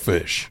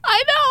shellfish.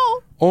 I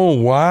know.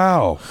 Oh,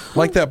 wow.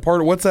 Like that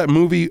part, what's that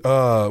movie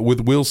with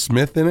Will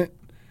Smith in it?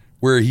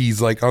 Where he's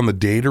like on the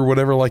date or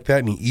whatever like that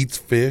and he eats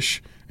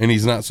fish and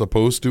he's not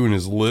supposed to and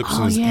his lips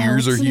and his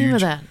ears what's are the name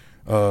of huge.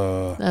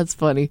 that? That's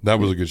funny. That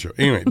was a good show.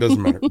 Anyway, it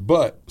doesn't matter.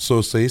 But,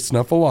 so say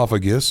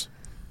snuffleupagus.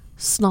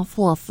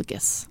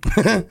 Snuffleupagus.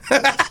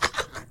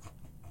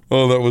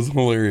 Oh, that was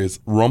hilarious.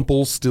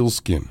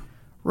 Rumpelstiltskin.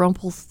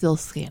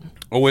 Rumpelstiltskin.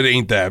 Oh, it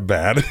ain't that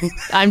bad.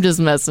 I'm just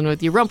messing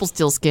with you.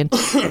 Rumpelstiltskin.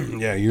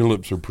 Yeah, your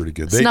lips are pretty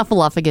good.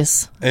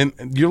 Snuffleupagus. And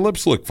your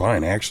lips look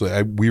fine,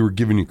 actually. We were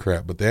giving you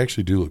crap, but they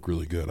actually do look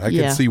really good. I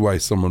Yeah. can see why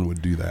someone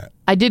would do that.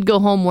 I did go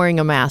home wearing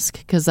a mask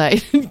because I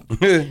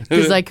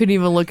couldn't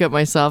even look at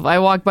myself. I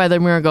walked by the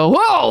mirror and go, "Whoa,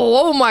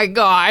 oh my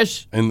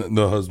gosh." And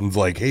the husband's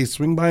like, hey,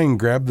 swing by and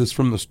grab this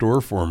from the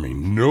store for me.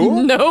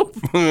 Nope. Nope.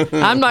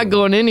 I'm not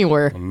going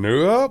anywhere.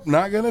 Nope,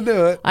 not going to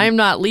do it. I am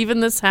not leaving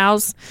this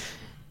house.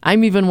 I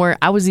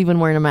was even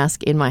wearing a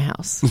mask in my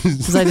house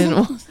because I didn't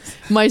want,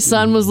 my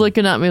son was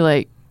looking at me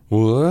like,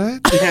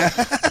 What?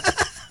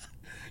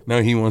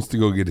 Now he wants to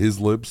go get his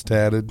lips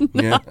tatted.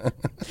 Yeah.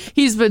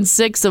 he's been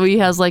sick, so he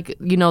has like,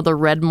 the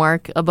red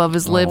mark above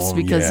his lips Oh,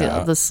 because yeah.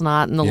 of the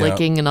snot and the Yeah,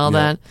 licking and all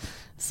yeah. that.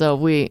 So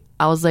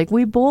I was like,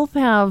 we both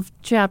have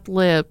chapped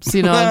lips,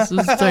 you know. I was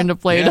just trying to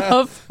play it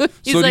up.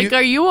 He's So do like, you-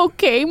 are you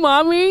okay,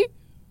 mommy?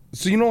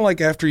 So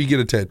like after you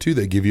get a tattoo,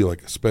 they give you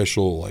like a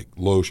special like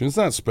lotion. It's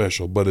not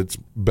special, but it's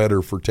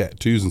better for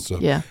tattoos and stuff.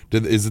 Yeah.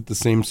 Is it the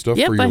same stuff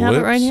Yep, for your I have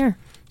lips? it right here.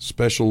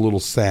 Special little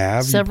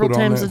salve. Several you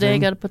put on times that a day,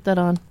 thing? got to put that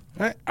on.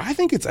 I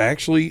think it's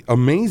actually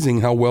amazing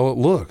how well it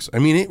looks. I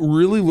mean, it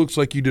really looks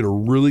like you did a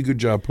really good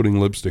job putting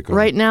lipstick on.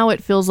 Right now,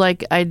 it feels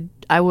like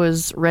I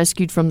was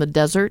rescued from the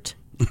desert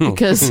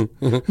because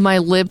my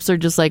lips are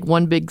just like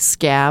one big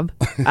scab.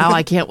 Oh,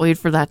 I can't wait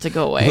for that to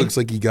go away. Looks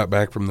like you got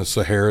back from the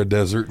Sahara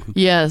Desert.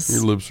 Yes.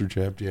 Your lips are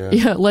chapped, yeah.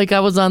 Yeah, like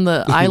I was on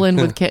the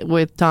island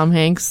with Tom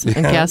Hanks and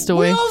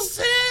Castaway.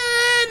 Wilson!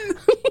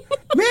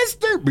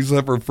 Mister!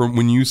 Except for from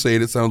when you say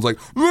it, it sounds like...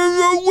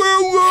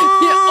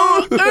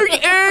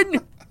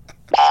 Again.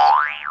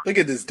 Look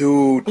at this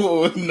dude.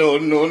 Oh, no,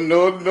 no,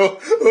 no, no.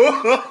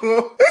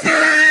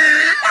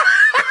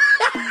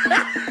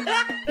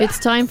 It's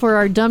time for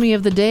our dummy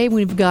of the day.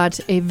 We've got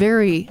a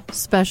very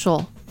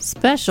special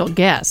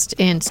guest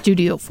in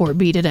Studio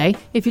 4B today.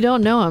 If you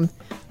don't know him,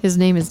 his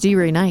name is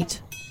D-Ray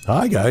Knight.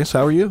 Hi, guys.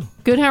 How are you?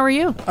 Good, how are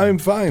you? I'm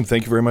fine.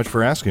 Thank you very much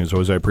for asking. As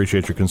always, I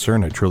appreciate your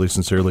concern. I truly,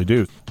 sincerely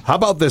do. How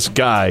about this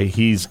guy?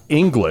 He's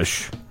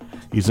English.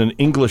 He's an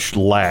English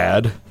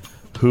lad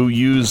who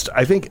used,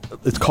 I think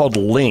it's called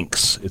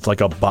Lynx. It's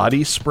like a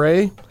body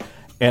spray.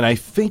 And I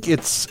think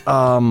it's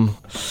kind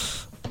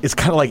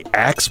of like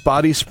Axe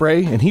body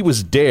spray. And he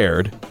was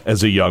dared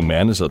as a young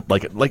man, as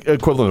like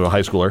equivalent of a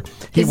high schooler.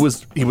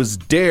 He was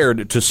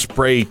dared to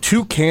spray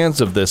 2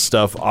 cans of this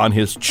stuff on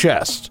his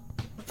chest.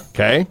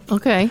 Okay?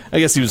 Okay. I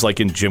guess he was like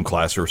in gym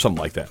class or something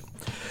like that.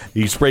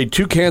 He sprayed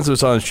 2 cans of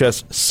this on his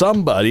chest.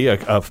 Somebody,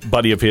 a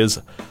buddy of his,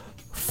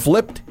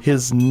 flipped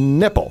his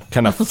nipple,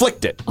 kind of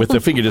flicked it with the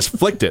finger, just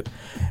flicked it.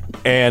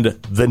 And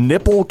the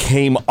nipple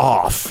came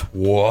off.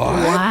 What?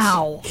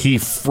 Wow. He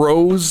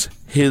froze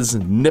his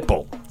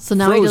nipple. So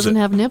now he Froze doesn't it.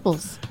 have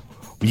nipples.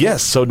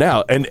 Yes, so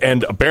now,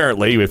 and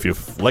apparently, if you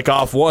flick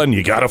off one,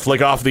 you got to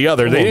flick off the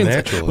other. They didn't,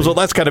 naturally. so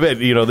that's kind of it.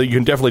 You know, you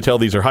can definitely tell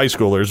these are high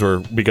schoolers,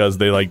 or because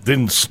they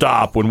didn't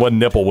stop when one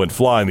nipple went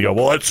flying. They go,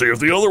 well, let's see if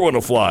the other one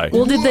will fly.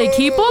 Well, did they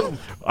keep him?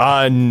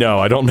 No,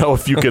 I don't know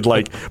if you could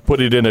put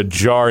it in a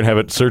jar and have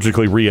it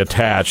surgically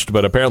reattached,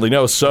 but apparently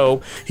no.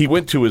 So he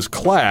went to his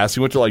class. He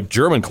went to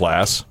German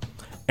class,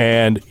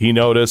 and he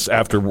noticed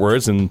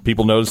afterwards, and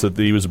people noticed that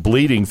he was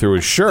bleeding through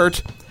his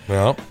shirt.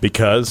 Well,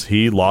 Because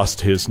he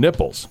lost his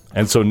nipples.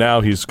 And so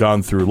now he's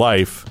gone through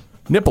life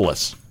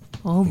nippleless.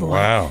 Oh, boy.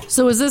 wow.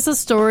 So is this a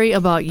story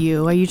about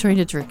you? Are you trying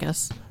to trick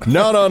us?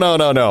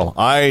 No.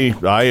 I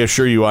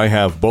assure you I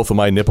have both of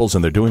my nipples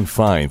and they're doing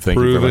fine. Thank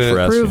you Prove very much it. for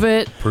asking. Prove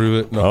it.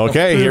 Prove it. No.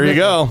 Okay, here you it.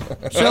 go.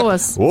 Show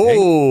us.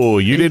 Whoa,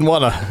 you didn't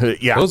want to.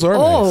 Yeah. Those are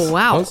Oh, nice.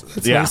 wow.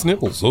 That's Yeah. nice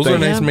nipples. Those Thank are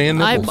nice Yeah, man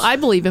nipples. I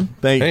believe him.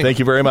 Thank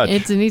you very much.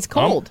 And he's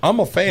cold. I'm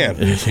a fan,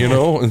 you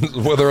know,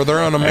 whether they're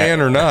on a man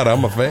or not,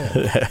 I'm a fan.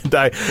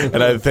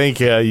 and I think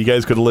you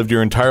guys could have lived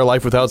your entire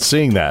life without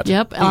seeing that.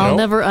 Yep, I'll know?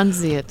 never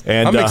unsee it.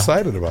 And, I'm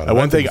excited about it. One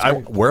I thing, think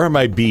it's great. where are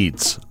my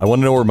beads? I want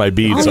to know where my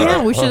beads Oh, are.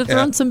 yeah, we should have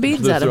thrown some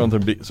beads They're at him.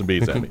 throwing some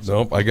beads at me.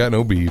 Nope, I got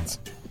no beads.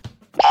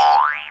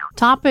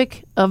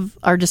 Topic of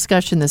our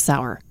discussion this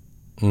hour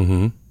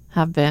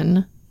have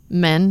been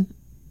men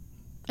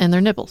and their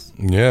nipples.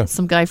 Yeah.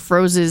 Some guy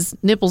froze his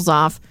nipples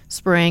off,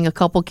 spraying a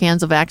couple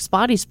cans of Axe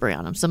body spray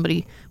on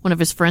him. One of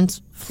his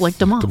friends flicked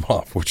them off. Them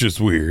off, which is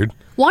weird.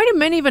 Why do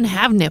men even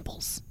have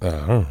nipples? I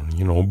don't know,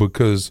 you know,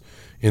 because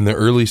in the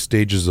early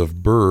stages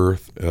of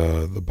birth,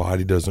 the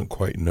body doesn't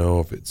quite know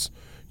if it's,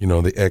 you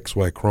know, the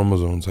XY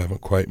chromosomes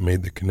haven't quite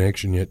made the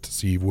connection yet to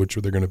see which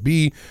they're going to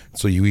be.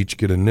 So you each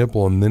get a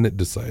nipple, and then it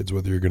decides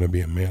whether you're going to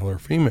be a male or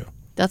female.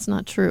 That's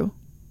not true.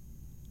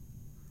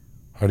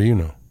 How do you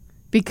know?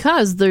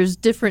 Because there's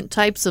different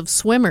types of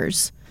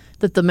swimmers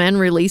that the men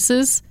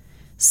releases.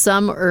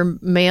 Some are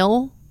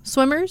male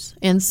swimmers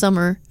and some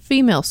are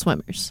female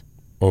swimmers.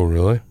 Oh,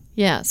 really?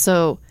 Yeah,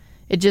 so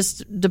it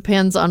just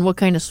depends on what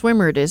kind of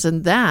swimmer it is,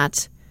 and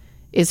that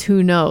is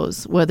who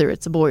knows whether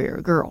it's a boy or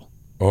a girl.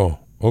 Oh,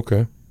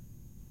 okay.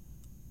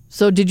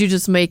 So did you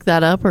just make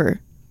that up, or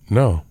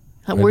No.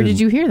 where did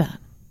you hear that?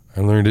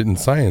 I learned it in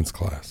science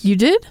class. You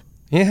did?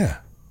 Yeah.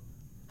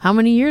 How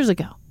many years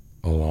ago?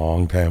 A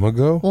long time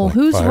ago. Well, like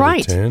who's 5 or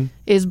right? 10.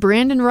 Is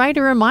Brandon right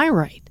or am I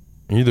right?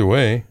 Either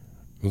way,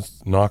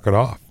 let's knock it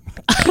off.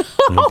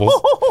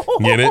 Nipples.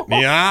 Get it?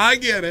 Yeah, I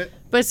get it.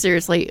 But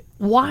seriously,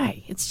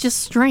 why? It's just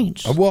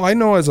strange. Well, I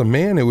know as a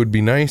man, it would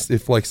be nice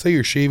if, say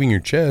you're shaving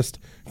your chest,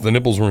 if the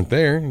nipples weren't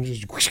there, you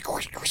just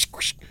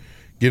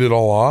get it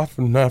all off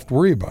and not have to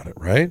worry about it,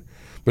 right?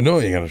 But no,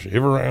 you got to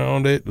shave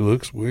around it. It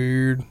looks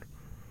weird.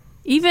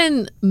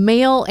 Even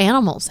male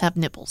animals have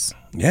nipples.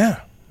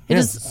 Yeah. It Yeah,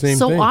 is it's the same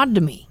so thing. odd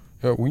to me.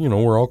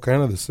 We're all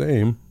kind of the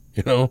same,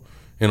 in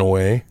a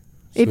way.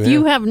 So, If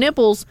you have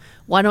nipples,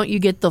 why don't you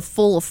get the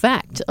full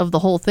effect of the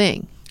whole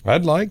thing?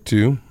 I'd like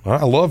to.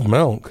 I love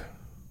milk.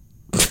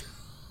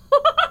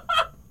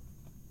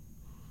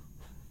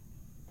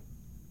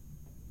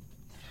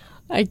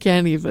 I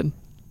can't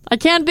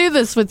do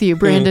this with you,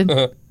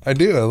 Brandon. I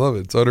do. I love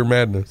it. It's utter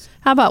madness.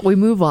 How about we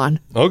move on?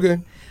 Okay.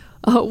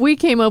 We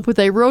came up with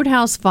a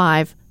Roadhouse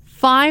 5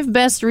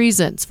 best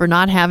reasons for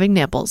not having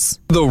nipples.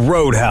 The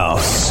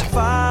Roadhouse.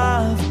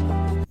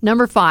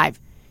 Number 5,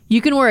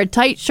 you can wear a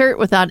tight shirt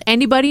without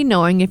anybody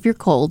knowing if you're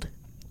cold.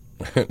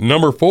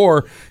 Number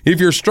 4, if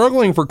you're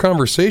struggling for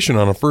conversation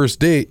on a first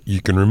date,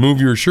 you can remove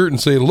your shirt and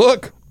say,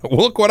 look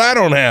what I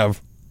don't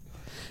have.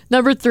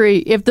 Number 3,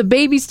 if the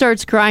baby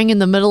starts crying in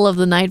the middle of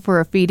the night for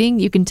a feeding,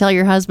 you can tell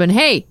your husband,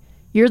 hey,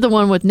 you're the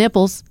one with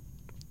nipples.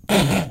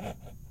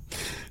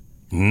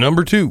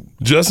 Number 2,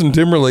 Justin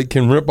Timberlake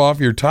can rip off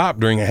your top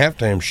during a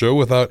halftime show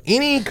without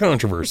any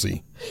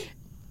controversy.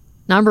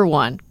 Number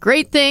 1,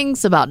 great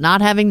things about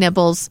not having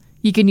nipples.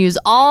 You can use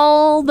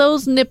all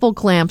those nipple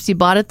clamps you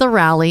bought at the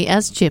rally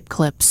as chip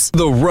clips.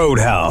 The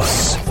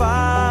Roadhouse.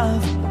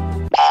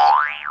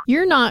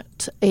 You're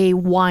not a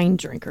wine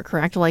drinker,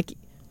 correct? Like,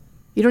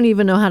 you don't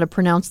even know how to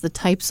pronounce the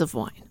types of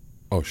wine.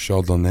 Oh,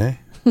 Chardonnay?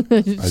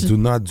 I do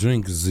not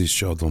drink the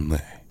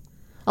Chardonnay.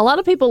 A lot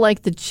of people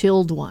like the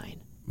chilled wine.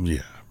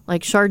 Yeah.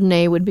 Like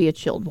Chardonnay would be a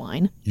chilled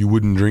wine. You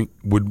wouldn't drink,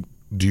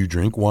 do you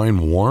drink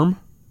wine warm?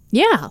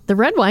 Yeah, the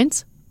red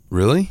wines.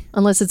 Really?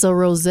 Unless it's a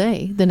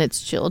rosé, then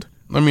it's chilled.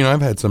 I mean,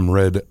 I've had some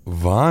red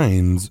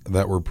vines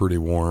that were pretty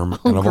warm,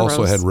 and I've also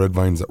gross. had red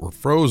vines that were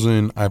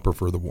frozen. I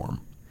prefer the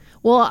warm.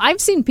 Well, I've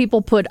seen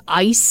people put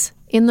ice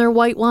in their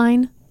white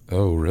wine,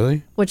 Oh,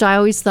 really? which I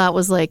always thought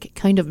was like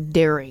kind of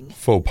daring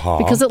Faux pas.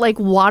 because it like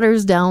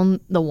waters down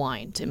the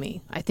wine to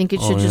me. I think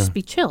it should just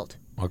be chilled.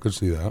 I could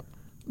see that.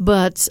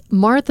 But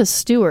Martha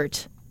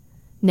Stewart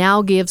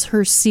now gives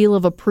her seal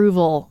of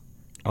approval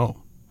Oh,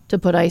 to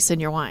put ice in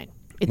your wine.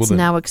 It's then-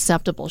 now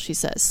acceptable, she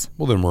says.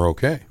 well, then we're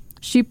okay.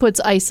 She puts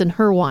ice in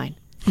her wine.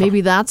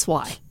 Maybe that's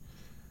why.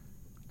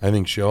 I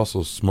think she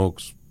also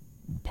smokes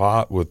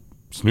pot with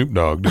Snoop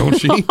Dogg, don't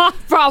she?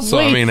 Probably. So,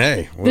 I mean,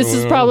 hey. This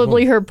is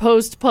probably her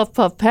post Puff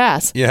Puff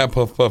Pass. Yeah,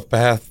 Puff Puff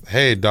Path.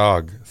 Hey,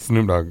 dog,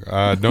 Snoop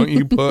Dogg, don't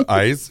you put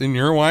ice in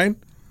your wine?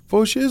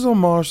 For shizzle,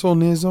 Marshall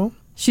Nizzle.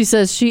 She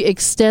says she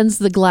extends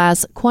the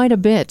glass quite a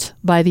bit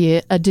by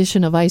the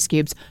addition of ice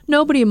cubes.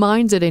 Nobody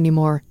minds it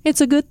anymore.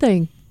 It's a good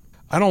thing.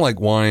 I don't like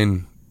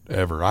wine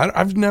ever.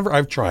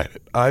 I've tried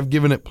it. I've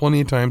given it plenty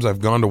of times.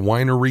 I've gone to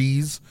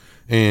wineries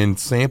and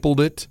sampled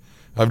it.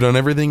 I've done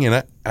everything,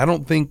 and I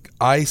don't think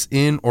ice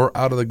in or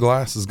out of the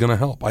glass is going to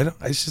help.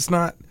 It's just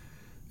not.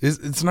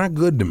 It's not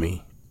good to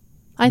me.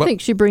 I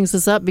think she brings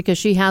this up because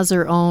she has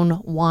her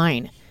own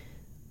wine.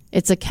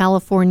 It's a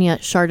California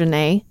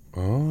Chardonnay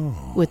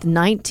with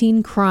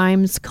 19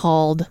 crimes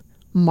called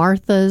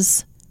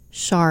Martha's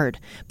Chard.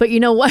 But you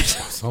know what?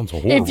 Sounds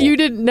horrible. If you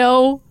didn't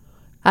know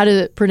how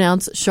to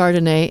pronounce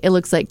Chardonnay, it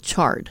looks like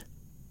chard.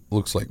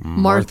 Looks like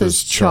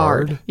Martha's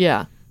Chard.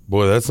 Yeah.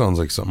 Boy, that sounds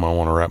like something I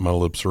want to wrap my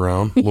lips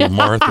around. Little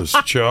Martha's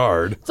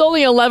Chard. It's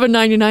only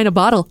 $11.99 a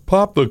bottle.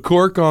 Pop the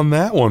cork on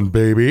that one,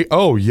 baby.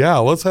 Oh, yeah,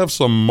 let's have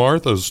some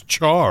Martha's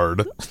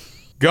Chard.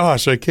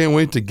 Gosh, I can't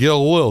wait to get a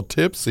little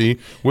tipsy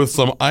with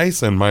some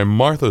ice in my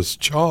Martha's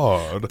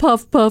Chard.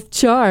 Puff Puff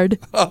Chard.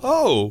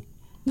 Oh,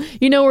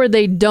 You know where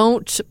they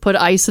don't put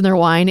ice in their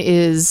wine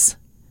is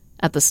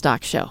at the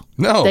stock show.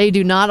 No. They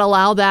do not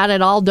allow that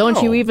at all. Don't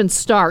No. you even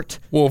start.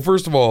 well,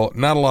 first of all,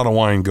 not a lot of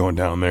wine going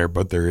down there,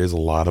 but there is a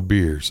lot of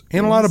beers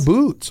and a lot of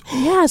boots.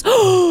 Yes.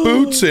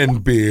 Boots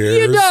and beers.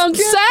 You don't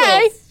Get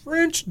say. the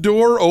French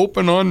door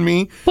open on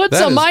me. Put That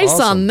some is ice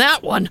awesome. on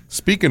that one.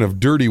 Speaking of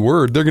dirty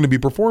word, they're going to be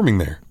performing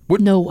there.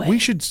 No way. We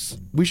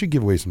should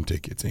give away some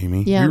tickets,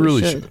 Amy. Yeah, we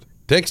really should.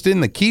 Text in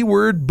the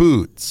keyword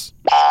boots.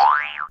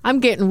 I'm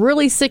getting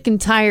really sick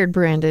and tired,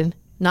 Brandon.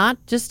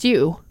 Not just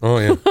you, Oh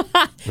yeah.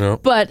 Yeah.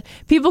 but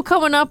people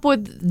coming up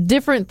with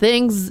different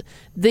things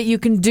that you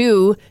can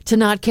do to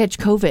not catch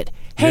COVID.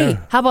 Hey,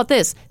 Yeah. how about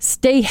this?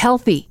 Stay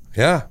healthy.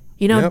 Yeah.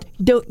 You know,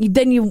 Yep.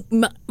 then you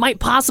might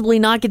possibly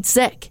not get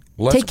sick.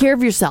 Less- Take care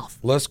of yourself.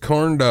 Less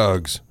corn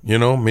dogs. You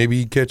know, maybe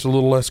you catch a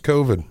little less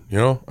COVID. You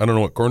know, I don't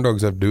know what corn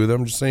dogs have to do with it.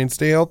 I'm just saying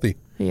stay healthy.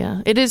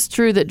 Yeah, it is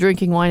true that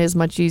drinking wine is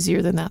much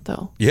easier than that,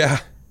 though. Yeah.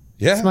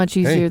 Yeah. It's much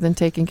easier Hey, than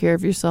taking care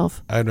of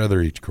yourself. I'd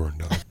rather eat corn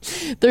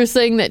dogs. They're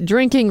saying that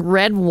drinking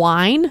red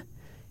wine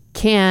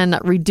can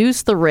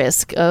reduce the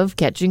risk of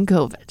catching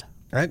COVID.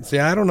 I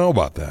don't know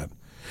about that.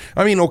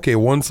 I mean, okay,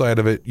 one side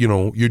of it, you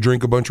know, you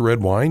drink a bunch of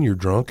red wine, you're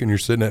drunk, and you're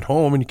sitting at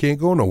home and you can't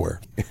go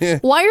nowhere.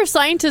 Why are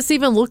scientists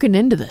even looking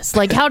into this?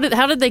 Like, how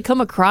did they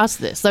come across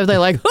this? Are they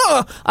like,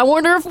 I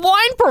wonder if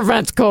wine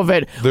prevents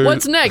COVID? They're-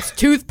 What's next?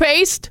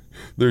 Toothpaste?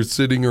 They're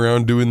sitting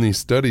around doing these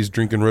studies,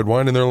 drinking red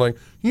wine, and they're like,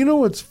 you know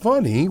what's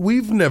funny?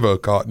 We've never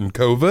caught in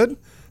COVID.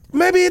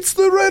 Maybe it's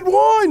the red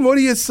wine. What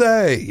do you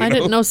say? I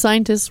didn't know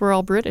scientists were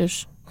all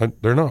British.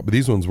 They're not, but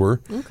these ones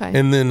were. Okay.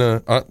 And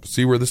then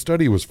see where the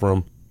study was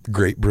from.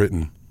 Great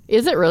Britain.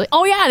 Is it really?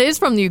 Oh, yeah, it is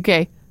from the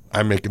UK.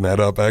 I'm making that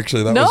up,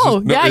 actually. That No,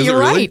 was just, yeah, is it you're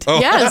really? right. Oh,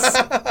 Yes.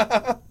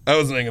 I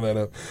was making that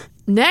up.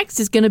 Next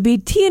is going to be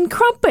tea and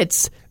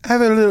crumpets.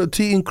 Have a little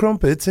tea and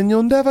crumpets and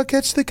you'll never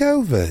catch the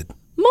COVID.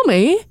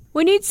 Mummy,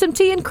 we need some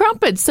tea and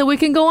crumpets so we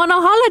can go on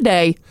a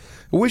holiday.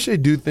 I wish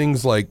they'd do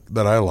things like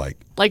that I like.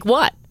 Like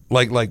what?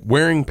 Like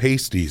wearing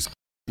pasties.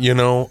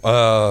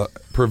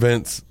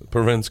 prevents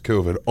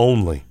COVID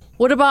only.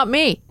 What about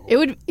me?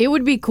 It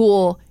would be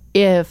cool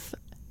if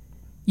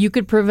you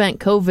could prevent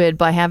COVID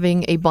by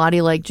having a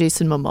body like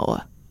Jason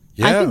Momoa.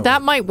 Yeah. I think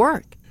that might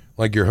work.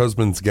 Like your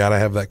husband's got to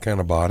have that kind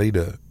of body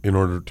in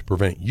order to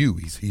prevent you.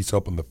 He's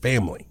helping the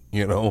family,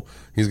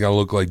 He's got to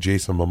look like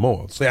Jason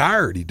Momoa. See, I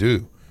already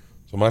do.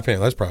 So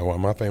that's probably why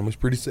my family's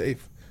pretty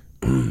safe.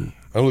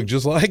 I look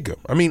just like him.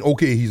 I mean,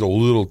 okay, he's a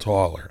little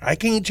taller. I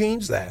can't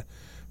change that.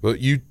 But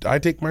I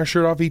take my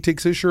shirt off, he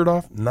takes his shirt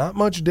off. Not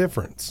much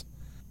difference.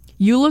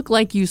 You look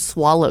like you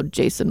swallowed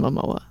Jason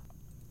Momoa.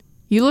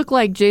 You look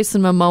like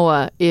Jason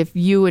Momoa if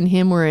you and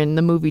him were in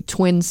the movie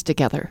Twins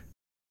together.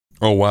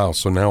 Oh, wow.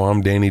 So now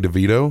I'm Danny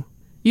DeVito?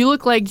 You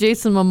look like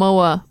Jason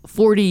Momoa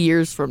 40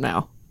 years from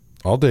now.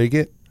 I'll take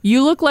it.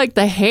 You look like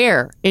the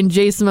hair in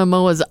Jason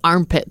Momoa's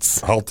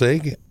armpits. I'll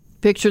take it.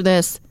 Picture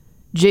this.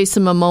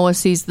 Jason Momoa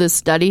sees this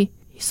study,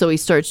 so he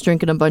starts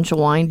drinking a bunch of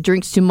wine,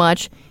 drinks too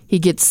much, he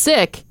gets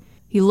sick.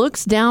 He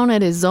looks down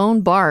at his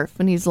own barf,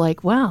 and he's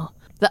like, wow,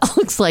 that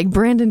looks like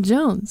Brandon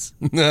Jones.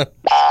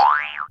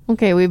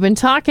 Okay, we've been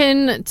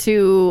talking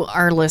to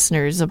our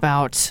listeners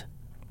about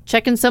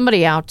checking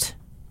somebody out,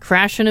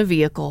 crashing a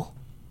vehicle.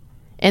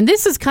 And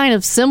this is kind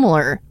of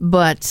similar,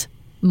 but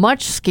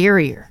much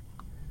scarier.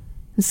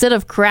 Instead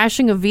of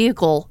crashing a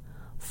vehicle,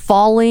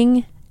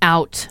 falling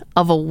out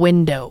of a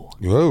window.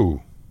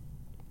 Whoa.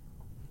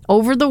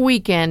 Over the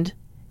weekend,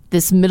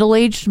 this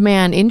middle-aged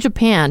man in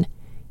Japan,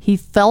 he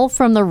fell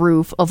from the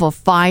roof of a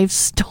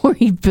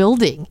 5-story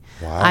building.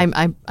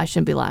 Wow. I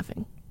shouldn't be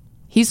laughing.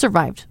 He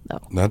survived,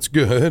 though. That's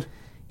good.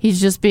 He's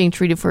just being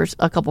treated for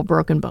a couple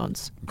broken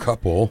bones.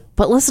 Couple.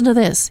 But listen to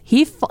this.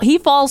 He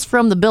falls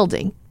from the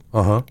building.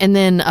 Uh-huh. And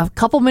then a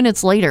couple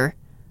minutes later,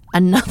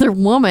 another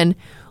woman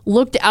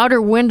looked out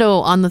her window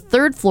on the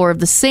 3rd floor of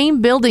the same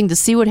building to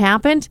see what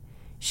happened.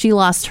 She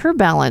lost her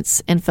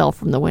balance and fell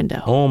from the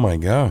window. Oh, my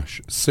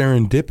gosh.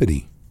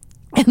 Serendipity.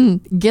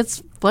 And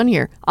gets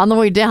funnier. On the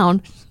way down,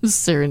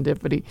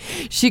 serendipity,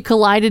 she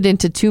collided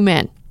into 2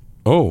 men.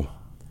 Oh.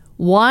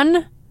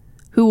 One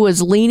who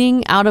was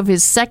leaning out of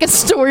his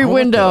 2nd-story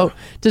window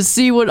to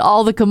see what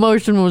all the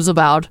commotion was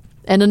about,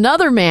 and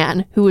another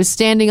man who was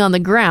standing on the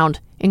ground.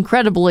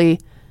 Incredibly,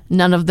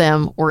 none of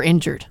them were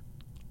injured.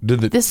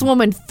 This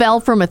woman fell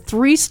from a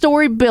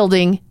 3-story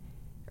building,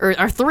 or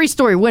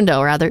 3-story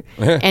window, rather,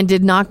 and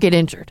did not get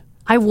injured.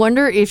 I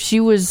wonder if she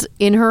was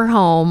in her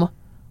home,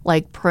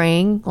 like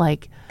praying,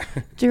 like,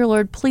 dear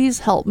Lord, please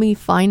help me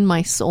find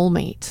my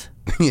soulmate.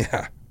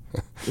 Yeah.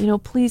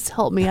 Please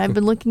help me. I've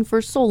been looking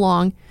for so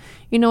long.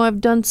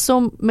 I've done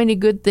so many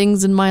good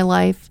things in my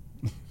life.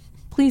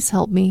 Please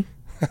help me.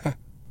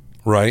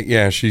 Right?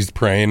 Yeah, she's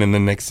praying, and the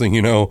next thing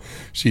you know,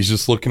 she's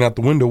just looking out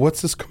the window.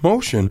 What's this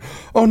commotion?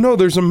 Oh, no,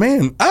 there's a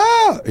man.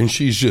 Ah! And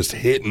she's just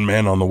hitting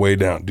men on the way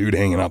down. Dude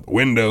hanging out the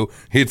window,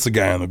 hits a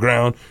guy on the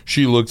ground.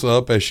 She looks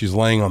up as she's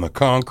laying on the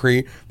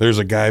concrete. There's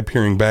a guy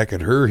peering back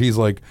at her. He's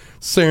like,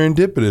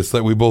 serendipitous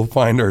that we both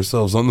find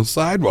ourselves on the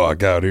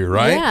sidewalk out here,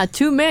 right? Yeah,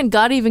 2 men.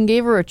 God even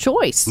gave her a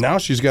choice. Now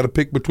she's got to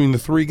pick between the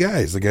 3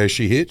 guys. The guy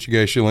she hit, the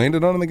guy she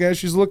landed on, and the guy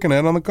she's looking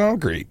at on the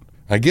concrete.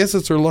 I guess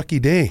it's her lucky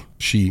day.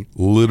 She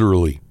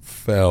literally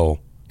fell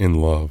in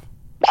love.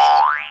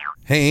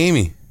 Hey,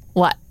 Amy.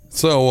 What?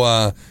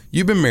 So,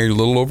 you've been married a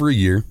little over a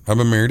year. I've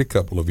been married a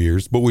couple of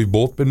years, but we've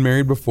both been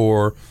married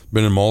before,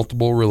 been in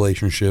multiple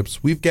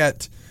relationships. We've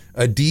got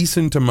a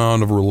decent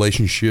amount of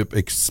relationship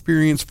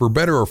experience, for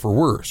better or for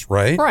worse,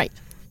 right? Right.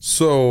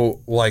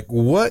 So,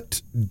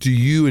 what do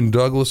you and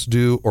Douglas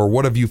do, or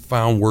what have you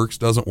found works,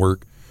 doesn't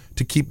work,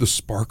 to keep the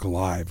spark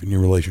alive in your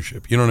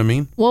relationship? You know what I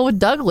mean? Well, with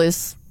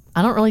Douglas,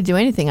 I don't really do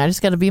anything. I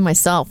just got to be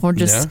myself. We're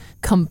just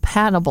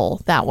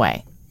compatible that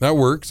way. That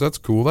works. That's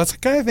cool. That's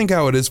kind of, I think,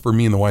 how it is for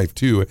me and the wife,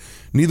 too.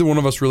 Neither one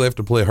of us really have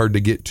to play hard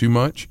to get too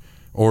much.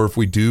 Or if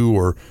we do,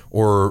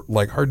 or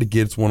hard to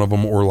get's one of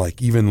them, or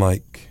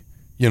even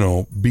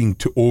being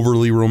too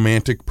overly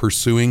romantic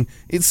pursuing.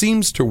 It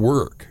seems to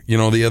work.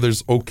 The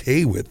other's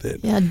okay with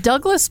it. Yeah,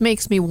 Douglas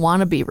makes me want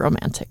to be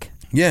romantic.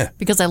 Yeah.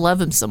 Because I love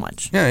him so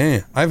much.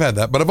 Yeah. I've had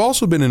that. But I've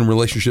also been in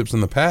relationships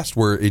in the past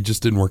where it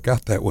just didn't work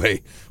out that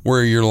way.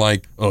 Where you're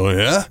like, oh,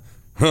 yeah?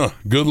 Huh.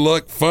 Good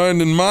luck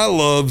finding my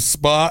love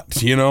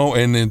spot,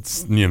 and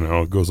it's,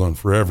 it goes on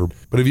forever.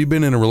 But have you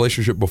been in a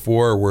relationship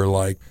before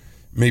where,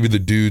 maybe the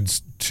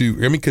dude's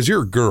too, because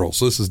you're a girl,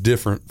 so this is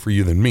different for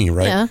you than me,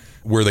 right? Yeah.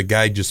 Where the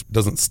guy just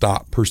doesn't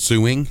stop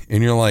pursuing,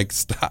 and you're like,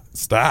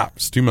 stop,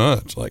 it's too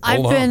much. Hold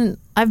on.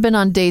 I've been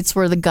on dates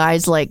where the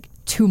guy's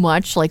too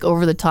much,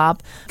 over the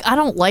top. I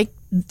don't like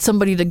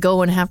somebody to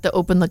go and have to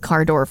open the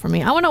car door for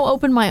me. I want to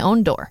open my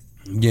own door.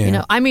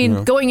 Yeah.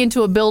 Going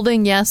into a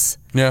building, yes.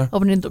 Yeah.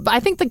 Opening, but I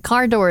think the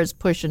car door is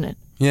pushing it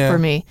for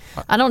me.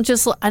 I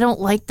don't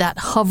like that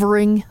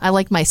hovering. I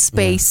like my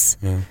space.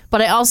 Yeah.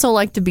 But I also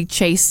like to be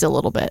chased a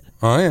little bit.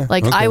 Oh, yeah.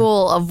 Okay. I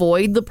will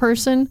avoid the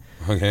person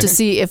to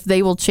see if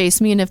they will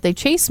chase me, and if they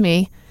chase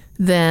me,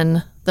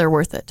 then they're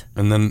worth it.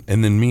 And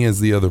then me as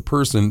the other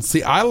person.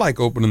 See, I like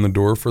opening the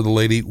door for the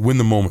lady when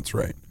the moment's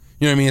right.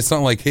 You know what I mean? It's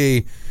not like,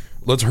 hey,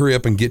 let's hurry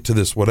up and get to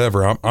this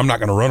whatever. I'm not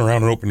going to run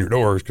around and open your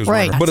doors.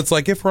 Right. But it's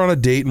like if we're on a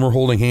date and we're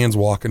holding hands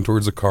walking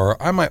towards the car,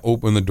 I might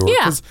open the door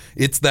because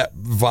it's that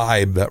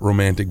vibe, that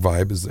romantic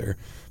vibe is there.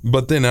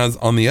 But then as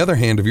on the other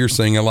hand, if you're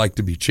saying I like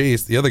to be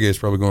chased, the other guy's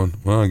probably going,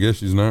 well, I guess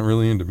she's not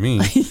really into me.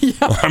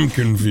 I'm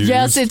confused.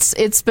 Yes,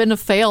 it's been a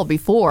fail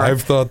before.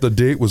 I've thought the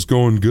date was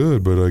going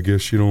good, but I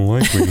guess she don't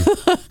like me.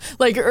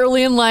 Like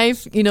early in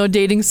life,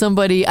 dating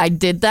somebody, I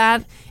did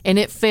that and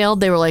it failed.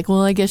 They were like,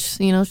 well, I guess,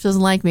 she doesn't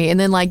like me. And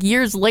then like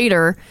years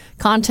later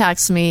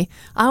contacts me.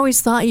 I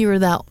always thought you were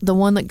the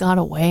one that got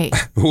away.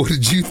 What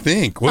did you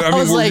think? Well, I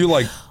was were you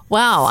like,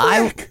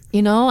 wow, frick.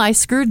 I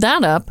screwed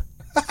that up.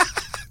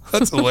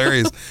 That's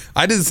hilarious.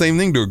 I did the same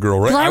thing to a girl,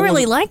 right? I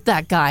really liked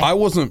that guy. I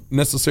wasn't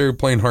necessarily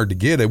playing hard to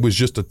get. It was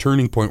just a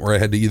turning point where I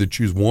had to either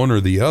choose one or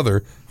the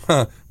other,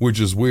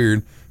 which is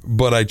weird.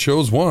 But I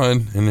chose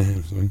one,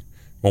 and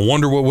I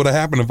wonder what would have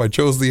happened if I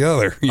chose the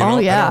other. Yeah.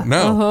 I don't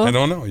know. Uh-huh. I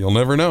don't know. You'll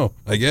never know,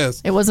 I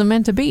guess. It wasn't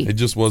meant to be. It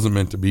just wasn't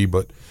meant to be.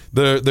 But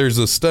there's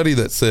a study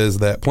that says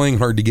that playing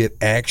hard to get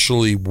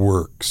actually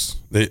works.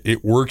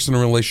 It works in a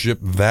relationship.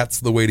 That's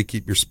the way to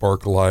keep your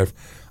spark alive.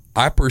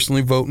 I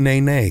personally vote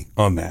nay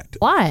on that.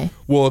 Why?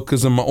 Well,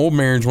 because in my old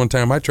marriage one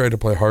time I tried to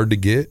play hard to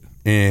get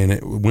and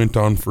it went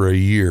on for a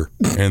year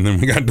and then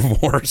we got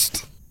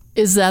divorced.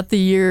 Is that the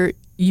year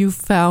you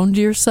found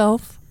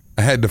yourself?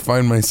 I had to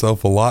find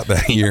myself a lot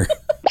that year.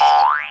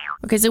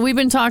 Okay, so we've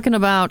been talking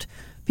about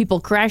people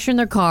crashing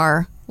their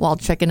car while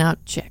checking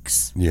out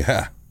chicks.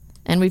 Yeah.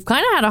 And we've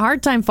kind of had a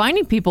hard time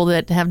finding people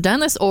that have done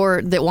this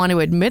or that want to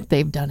admit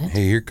they've done it.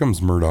 Hey, here comes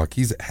Murdoch.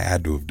 He's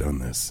had to have done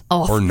this.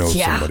 Oh, or knows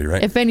yeah. somebody,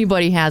 right? If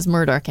anybody has,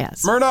 Murdoch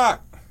has.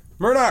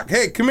 Murdoch,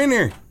 hey, come in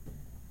here.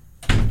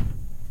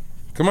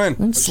 Come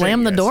on.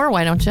 Slam the door,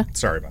 why don't you?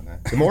 Sorry about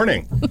that. Good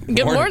morning.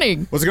 Good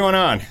morning. What's going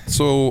on?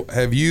 So,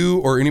 have you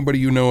or anybody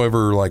you know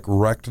ever like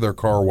wrecked their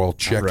car while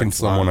checking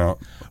someone out?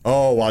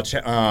 Oh, well,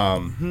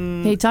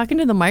 Hey, talking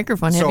to the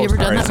microphone. Have you ever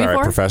done that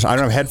before? Professional. I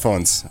don't have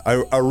headphones.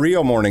 A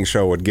real morning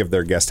show would give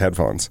their guest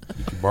headphones.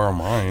 Borrow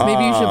mine.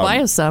 Maybe you should buy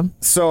us some.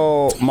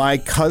 So my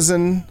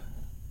cousin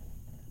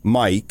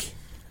Mike,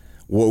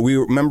 we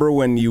remember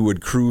when you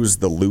would cruise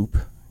the loop.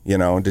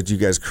 Did you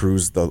guys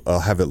cruise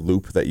have it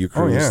loop that you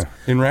cruised? Oh,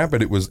 yeah. In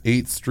Rapid, it was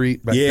 8th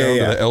Street back down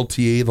to the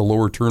LTA, the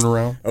lower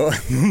turnaround.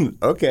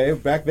 Oh, okay.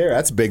 Back there.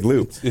 That's a big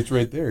loop. It's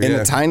right there, In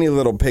the tiny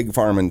little pig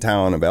farming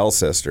town of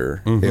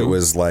Alcester, it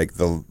was like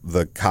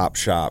the cop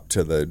shop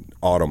to the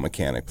auto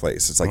mechanic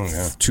place. It's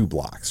like 2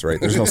 blocks, right?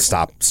 There's no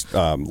stop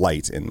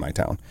light in my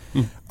town.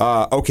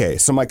 Okay,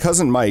 so my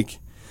cousin Mike,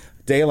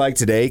 day like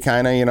today,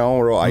 kind of,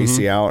 real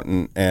icy out,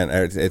 and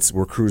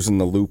we're cruising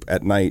the loop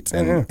at night,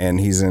 and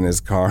he's in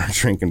his car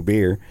drinking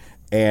beer,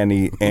 and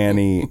he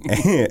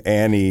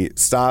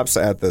stops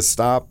at the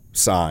stop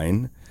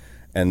sign,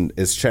 and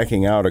is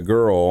checking out a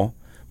girl,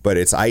 but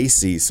it's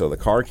icy, so the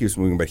car keeps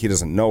moving, but he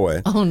doesn't know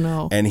it. Oh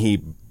no! And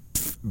he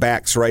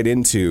backs right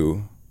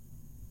into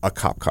a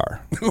cop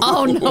car.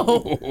 Oh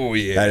no! Oh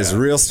yeah, that is a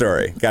real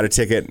story. Got a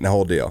ticket and the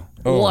whole deal.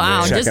 Oh,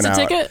 wow, Checking just a out.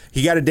 ticket?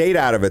 He got a date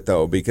out of it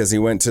though because he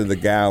went to the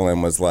gal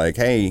and was like,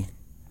 "Hey,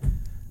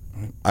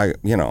 I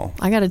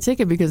got a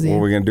ticket because of what you.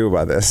 are we gonna do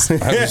about this?"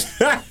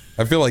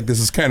 I feel like this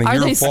is kind of Are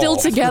your they fault. still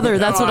together?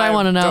 That's what I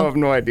want to I know. have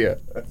no idea.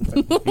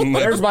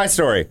 There's my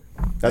story.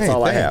 That's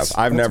all I have. Thanks.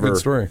 I've That's never. a good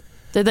story.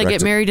 Did they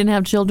get married and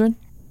have children?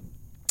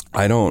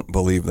 I don't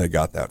believe they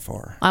got that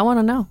far, I want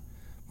to know.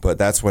 but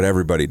that's what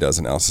everybody does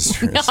in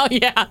Alcester. Oh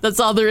yeah, that's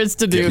all there is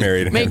to do. Get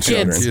married and Make have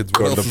children. kids.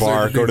 Go to What the else is bar.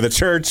 there to Go do? to the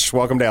church.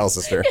 Welcome to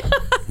Alcester.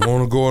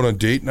 Want to go on a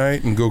date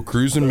night and go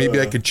cruising? Maybe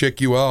I could check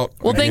you out.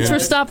 Well, thanks for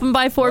stopping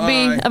by 4B.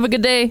 Bye. Have a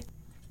good day.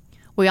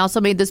 We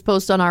also made this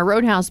post on our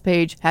Roadhouse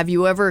page. Have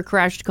you ever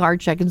crashed a car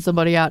checking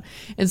somebody out?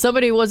 And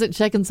somebody wasn't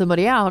checking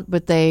somebody out,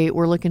 but they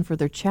were looking for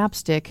their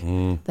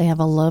chapstick. They have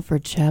a love for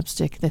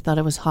chapstick. They thought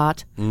it was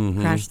hot.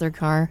 Crashed their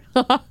car.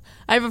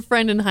 I have a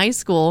friend in high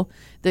school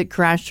that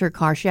crashed her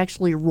car. She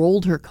actually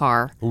rolled her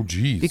car. Oh,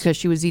 geez. Because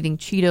she was eating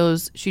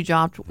Cheetos. She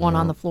dropped one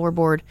on the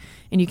floorboard,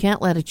 and you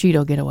can't let a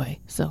Cheeto get away.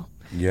 So,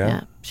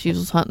 Yeah. she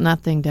was hunting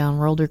that thing down,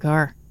 rolled her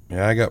car.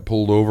 Yeah, I got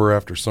pulled over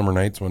after summer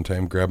nights one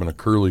time grabbing a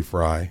curly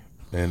fry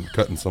and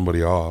cutting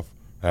somebody off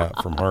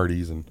from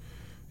Hardee's, and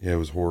yeah, it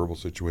was a horrible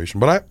situation.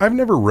 But I've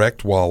never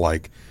wrecked while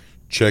like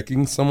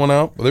checking someone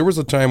out. There was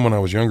a time when I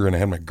was younger and I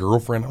had my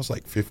girlfriend. I was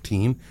like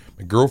 15.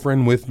 My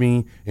girlfriend with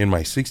me in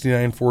my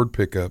 '69 Ford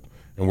pickup,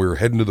 and we were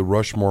heading to the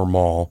Rushmore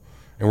Mall,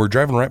 and we were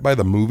driving right by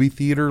the movie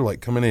theater,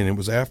 like coming in. It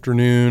was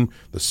afternoon.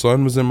 The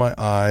sun was in my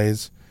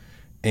eyes.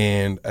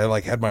 And I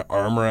like had my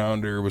arm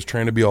around her, was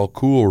trying to be all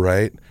cool,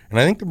 right? And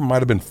I think there might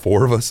have been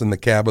 4 of us in the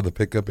cab of the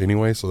pickup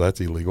anyway, so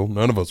that's illegal.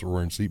 None of us were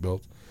wearing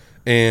seatbelts.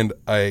 And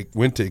I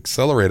went to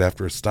accelerate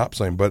after a stop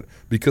sign, but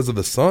because of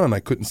the sun, I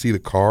couldn't see the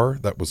car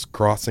that was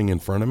crossing in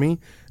front of me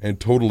and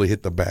totally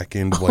hit the back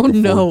end of like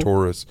a Ford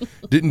Taurus.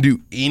 Didn't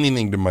do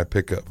anything to my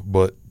pickup,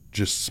 but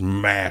just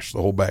smashed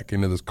the whole back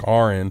end of this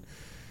car in.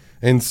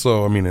 And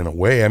so, I mean, in a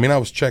way, I mean, I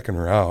was checking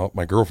her out.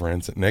 My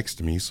girlfriend sitting next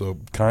to me, so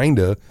kind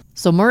of.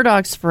 So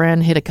Murdoch's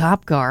friend hit a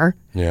cop car.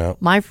 Yeah.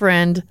 My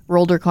friend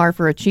rolled her car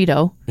for a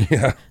Cheeto.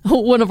 Yeah.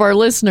 One of our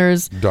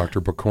listeners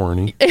Dr.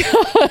 Picorni.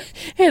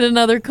 hit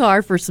another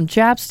car for some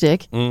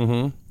chapstick.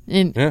 Mm-hmm.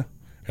 And Yeah.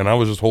 And I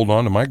was just holding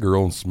on to my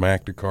girl and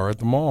smacked a car at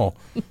the mall.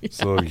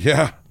 So,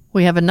 yeah.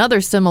 we have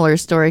another similar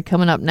story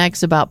coming up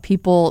next about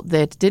people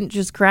that didn't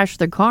just crash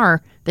their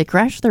car, they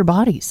crashed their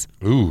bodies.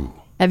 Ooh.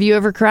 Have you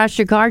ever crashed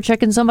your car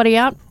checking somebody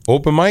out?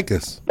 Open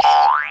micus.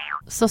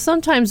 So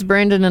sometimes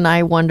Brandon and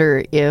I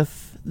wonder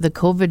if the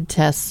COVID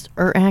tests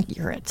are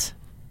accurate.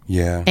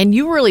 Yeah. And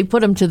you really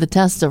put them to the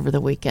test over the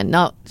weekend.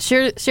 Now,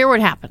 share what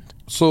happened.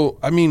 So,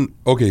 I mean,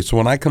 okay, so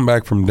when I come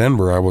back from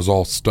Denver, I was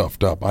all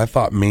stuffed up. I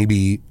thought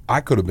maybe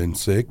I could have been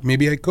sick.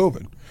 Maybe I had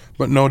COVID.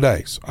 But no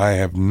dice. I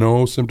have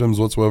no symptoms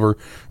whatsoever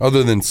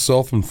other than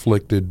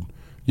self-inflicted,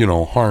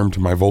 harm to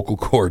my vocal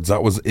cords.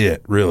 That was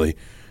it, really.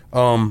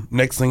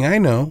 Next thing I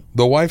know,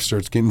 the wife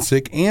starts getting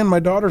sick and my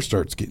daughter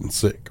starts getting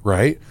sick,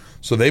 right?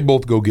 So they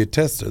both go get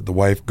tested. The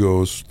wife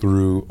goes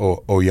through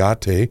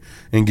Oyate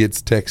and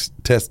gets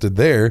tested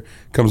there,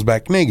 comes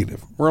back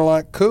negative. We're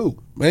like,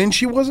 cool. And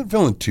she wasn't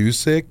feeling too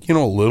sick, a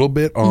little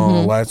bit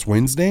on last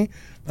Wednesday.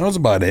 That was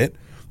about it.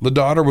 The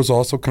daughter was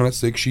also kind of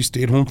sick. She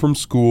stayed home from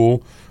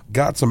school,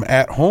 got some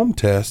at-home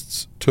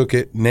tests, took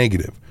it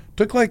negative.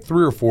 Took like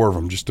 3 or 4 of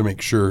them just to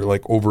make sure,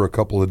 like over a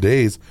couple of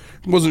days.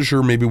 Wasn't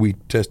sure, maybe we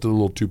tested a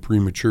little too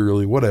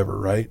prematurely, whatever,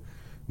 right?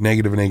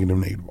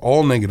 Negative.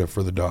 All negative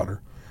for the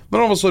daughter. Then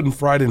all of a sudden,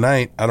 Friday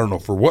night, I don't know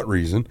for what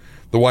reason,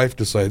 the wife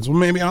decides, well,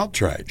 maybe I'll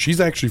try it. She's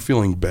actually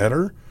feeling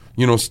better,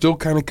 still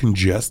kind of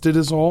congested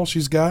is all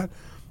she's got,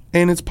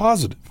 and it's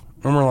positive.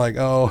 And we're like,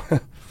 oh,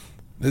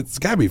 it's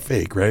got to be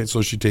fake, right?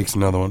 So she takes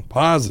another one,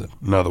 positive,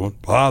 another one,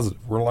 positive.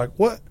 We're like,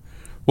 what?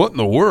 What in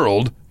the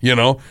world,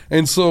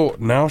 And so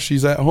now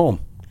she's at home,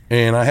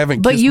 and I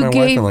haven't kissed my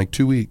wife in like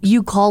 2 weeks.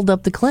 You called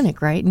up the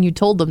clinic, right? And you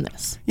told them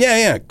this.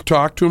 Yeah.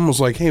 Talked to them, was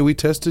like, hey, we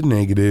tested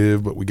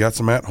negative, but we got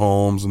some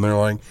at-homes. And they're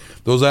like,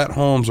 those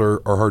at-homes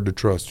are hard to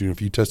trust.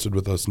 If you tested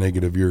with us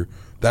negative,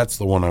 that's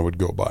the one I would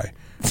go by.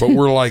 But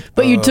we're like...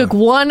 But you took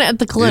 1 at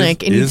the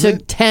clinic, and you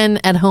took 10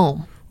 at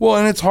home. Well,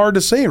 and it's hard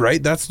to say,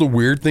 right? That's the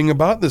weird thing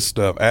about this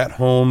stuff. At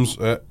homes,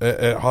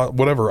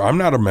 whatever. I'm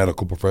not a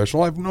medical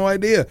professional. I have no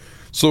idea.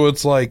 So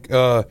it's like,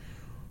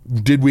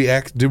 did we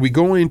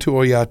go into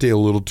Oyate a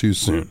little too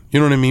soon? You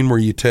know what I mean? Where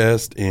you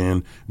test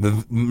and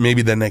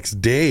maybe the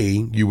next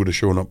day you would have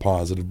shown up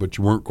positive, but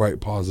you weren't quite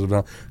positive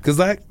now. Because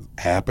that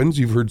happens.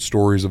 You've heard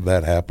stories of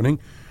that happening.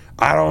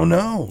 I don't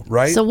know,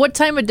 right? So what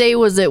time of day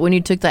was it when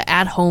you took the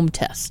at-home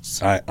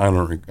tests? I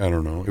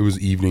don't know. It was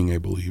evening, I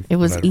believe. It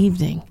was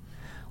evening.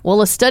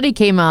 Well, a study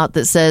came out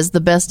that says the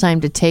best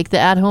time to take the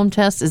at-home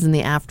test is in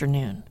the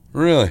afternoon.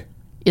 Really?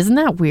 Isn't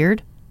that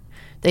weird?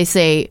 They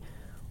say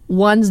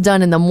ones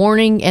done in the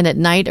morning and at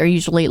night are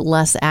usually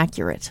less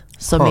accurate.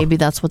 So maybe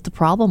that's what the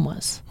problem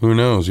was. Who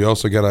knows? You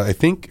also got to, I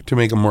think, to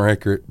make them more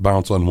accurate,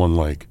 bounce on one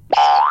leg.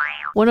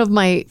 One of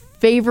my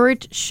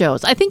favorite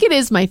shows. I think it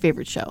is my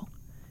favorite show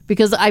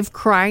because I've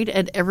cried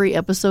at every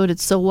episode.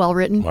 It's so well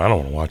written. I don't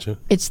want to watch it.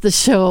 It's the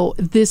show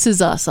This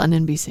Is Us on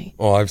NBC.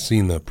 Oh, I've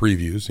seen the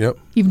previews. Yep.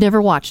 You've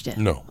never watched it?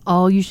 No.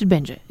 Oh, you should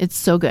binge it. It's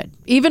so good.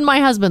 Even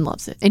my husband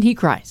loves it, and he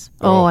cries.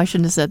 Oh, I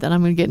shouldn't have said that.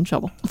 I'm going to get in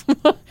trouble.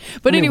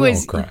 But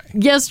anyways,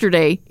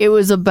 yesterday it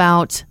was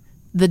about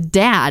the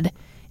dad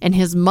and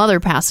his mother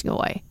passing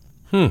away.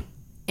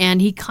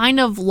 And he kind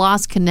of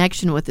lost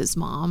connection with his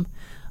mom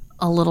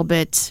a little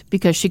bit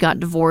because she got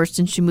divorced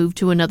and she moved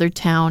to another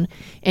town,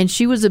 and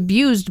she was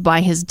abused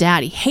by his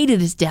dad. He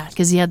hated his dad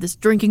because he had this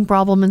drinking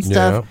problem and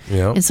stuff.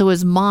 Yeah. And so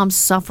his mom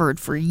suffered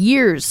for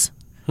years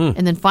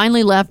and then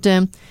finally left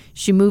him.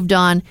 She moved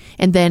on,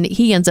 and then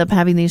he ends up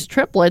having these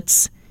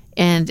triplets,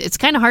 and it's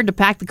kind of hard to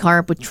pack the car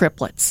up with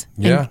triplets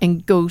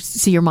and go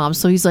see your mom.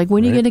 So he's like,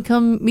 when are you going to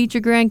come meet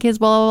your grandkids,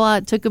 blah, blah,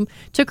 blah. It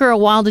took her a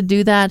while to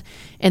do that.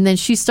 And then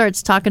she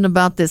starts talking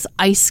about this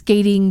ice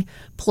skating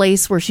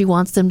place where she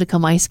wants them to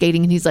come ice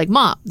skating. And he's like,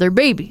 Mom, they're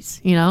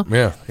babies,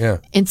 Yeah.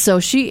 And so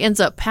she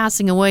ends up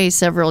passing away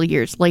several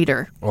years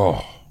later.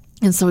 Oh.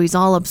 And so he's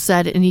all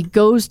upset, and he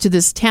goes to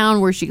this town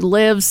where she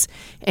lives,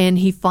 and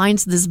he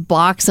finds this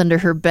box under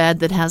her bed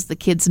that has the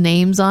kids'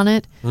 names on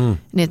it, and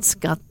it's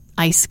got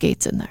ice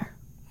skates in there.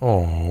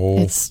 Oh.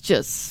 It's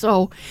just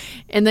so...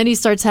 And then he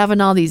starts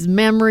having all these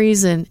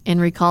memories and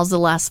recalls the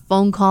last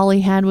phone call he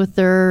had with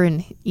her,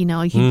 and, you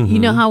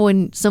know how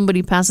when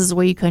somebody passes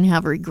away, you kind of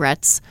have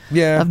regrets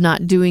of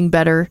not doing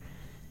better.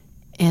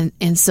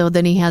 And so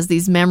then he has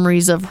these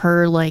memories of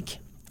her, like,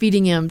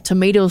 feeding him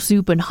tomato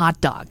soup and hot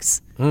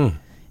dogs.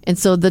 And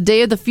so the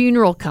day of the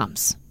funeral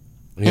comes,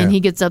 and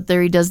he gets up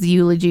there, he does the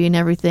eulogy and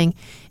everything,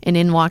 and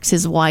in walks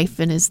his wife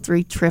and his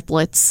 3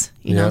 triplets,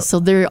 you know, so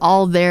they're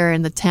all there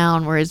in the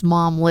town where his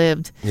mom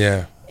lived.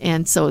 Yeah.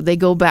 And so they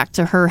go back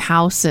to her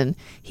house, and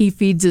he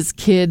feeds his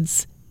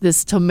kids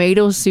this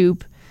tomato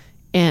soup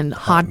and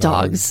hot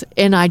dogs,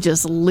 and I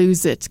just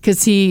lose it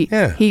because he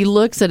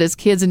looks at his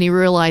kids and he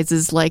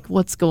realizes like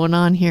what's going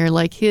on here,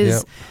 like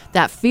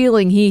that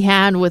feeling he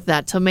had with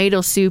that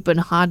tomato soup and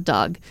hot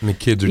dog, and the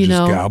kids are just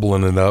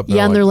gobbling it up.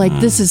 And they're like,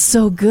 this is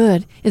so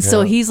good, and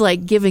so he's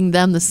like giving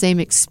them the same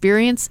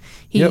experience.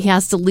 He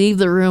has to leave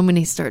the room and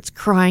he starts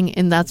crying,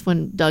 and that's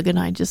when Doug and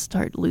I just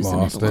start losing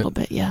it a little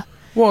bit.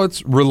 Well,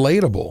 it's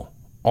relatable.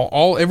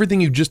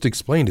 Everything you just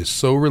explained is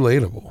so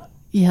relatable.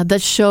 Yeah,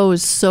 that show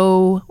is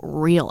so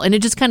real. And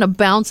it just kind of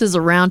bounces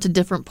around to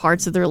different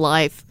parts of their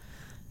life.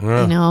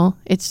 Yeah. You know,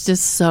 it's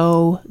just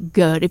so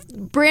good. If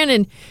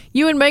Brandon,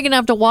 you and Megan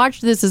have to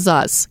watch This Is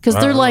Us because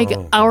they're like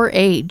our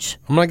age.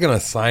 I'm not going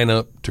to sign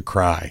up to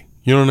cry.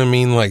 You know what I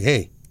mean? Like,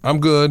 hey, I'm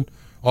good.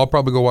 I'll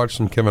probably go watch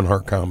some Kevin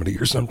Hart comedy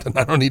or something.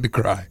 I don't need to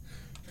cry.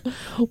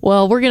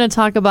 Well, we're going to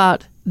talk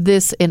about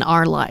this in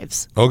our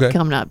lives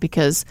coming up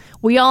because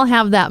we all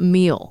have that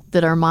meal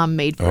that our mom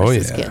made for us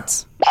as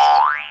kids.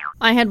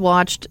 I had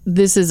watched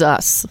This Is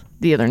Us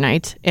the other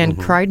night and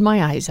cried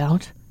my eyes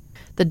out.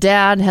 The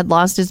dad had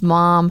lost his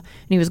mom,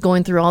 and he was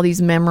going through all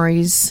these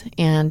memories,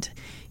 and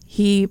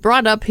he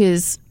brought up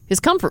his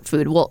comfort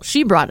food. Well,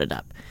 she brought it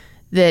up,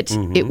 that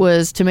it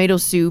was tomato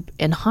soup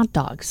and hot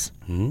dogs.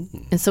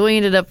 And so he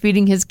ended up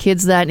feeding his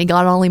kids that, and he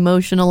got all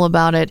emotional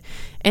about it.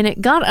 And it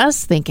got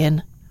us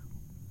thinking,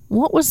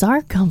 what was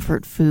our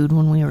comfort food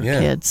when we were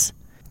kids?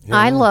 Yeah.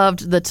 I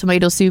loved the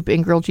tomato soup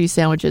and grilled cheese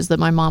sandwiches that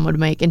my mom would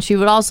make, and she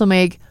would also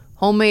make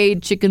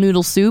homemade chicken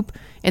noodle soup,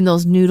 and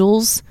those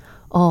noodles,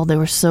 they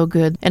were so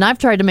good. And I've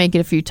tried to make it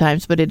a few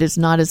times, but it is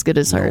not as good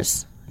as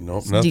hers.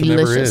 Nope, nothing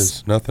ever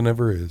is. Nothing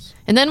ever is.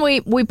 And then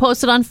we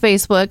posted on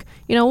Facebook,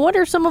 what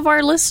are some of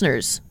our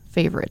listeners'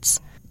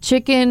 favorites?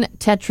 Chicken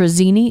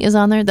tetrazzini is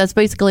on there. That's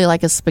basically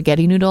like a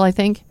spaghetti noodle, I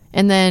think.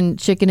 And then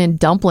chicken and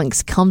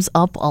dumplings comes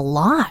up a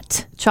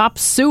lot. Chop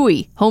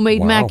suey,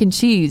 homemade mac and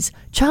cheese.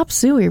 Chop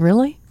suey,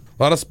 really?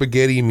 A lot of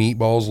spaghetti,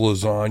 meatballs,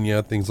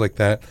 lasagna, things like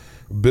that.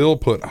 Bill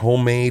put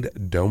homemade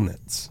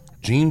donuts.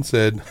 Gene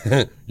said,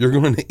 you're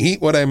going to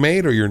eat what I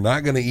made or you're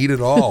not going to eat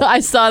at all.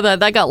 I saw that.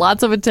 That got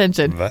lots of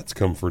attention. That's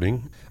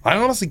comforting. I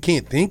honestly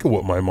can't think of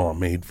what my mom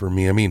made for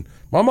me. I mean,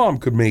 my mom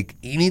could make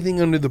anything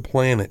under the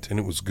planet and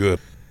it was good.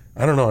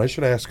 I don't know. I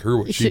should ask her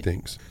what she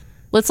thinks.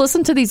 Let's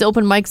listen to these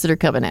open mics that are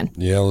coming in.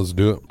 Yeah, let's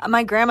do it.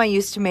 My grandma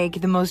used to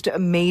make the most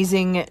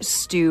amazing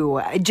stew.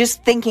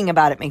 Just thinking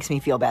about it makes me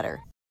feel better.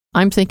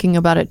 I'm thinking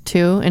about it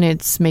too, and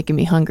it's making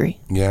me hungry.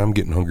 Yeah, I'm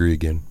getting hungry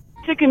again.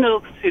 Chicken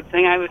noodle soup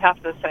thing, I would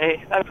have to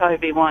say. That would probably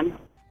be one.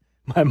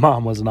 My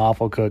mom was an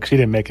awful cook. She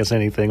didn't make us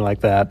anything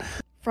like that.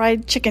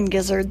 Fried chicken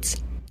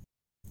gizzards.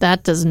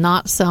 That does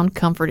not sound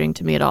comforting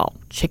to me at all.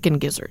 Chicken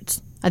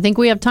gizzards. I think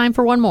we have time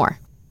for one more.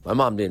 My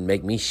mom didn't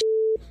make me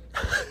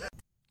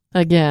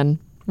Again,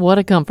 what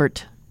a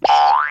comfort.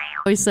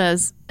 He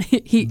says,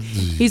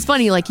 he's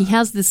funny, like he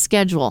has this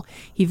schedule.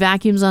 He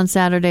vacuums on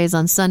Saturdays,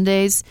 on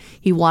Sundays,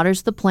 he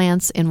waters the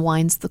plants and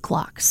winds the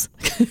clocks.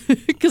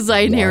 Because I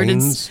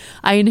inherited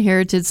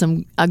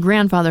a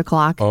grandfather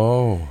clock.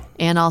 Oh.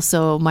 And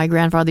also my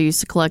grandfather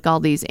used to collect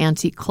all these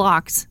antique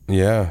clocks.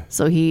 Yeah.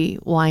 So he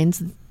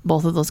winds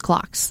both of those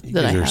clocks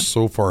that I have. You're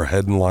so far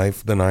ahead in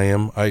life than I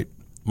am.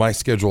 My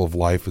schedule of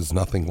life is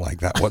nothing like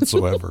that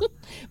whatsoever.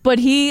 But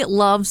he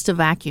loves to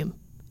vacuum.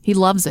 He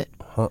loves it.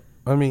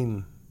 I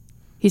mean...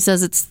 He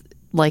says it's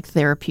like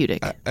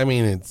therapeutic. I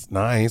mean, it's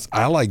nice.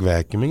 I like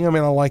vacuuming. I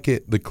mean, I like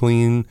it, the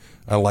clean.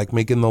 I like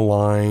making the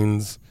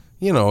lines.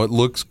 It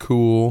looks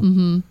cool.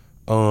 Mm-hmm.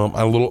 I'm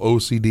a little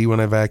OCD when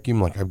I vacuum.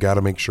 Like, I've got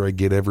to make sure I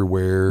get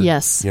everywhere.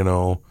 Yes.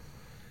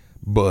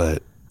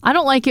 But... I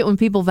don't like it when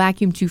people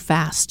vacuum too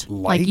fast.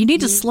 Like you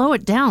need to slow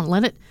it down.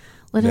 Let it,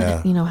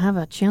 have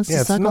a chance to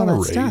suck all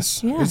that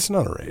stuff. Yeah, it's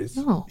not a race.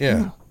 No. Yeah.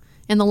 No.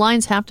 And the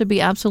lines have to be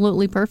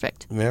absolutely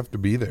perfect. They have to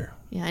be there.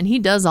 Yeah, and he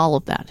does all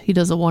of that. He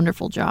does a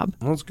wonderful job.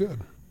 That's good.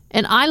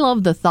 And I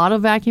love the thought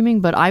of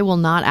vacuuming, but I will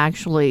not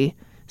actually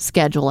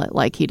schedule it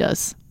like he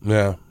does.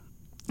 Yeah.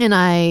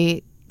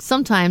 And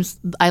sometimes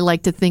I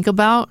like to think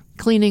about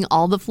cleaning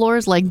all the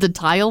floors, like the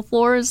tile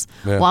floors,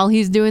 while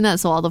he's doing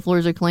that, so all the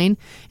floors are clean.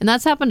 And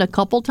that's happened a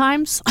couple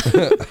times.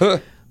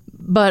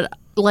 But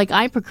like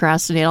I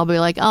procrastinate. I'll be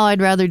like,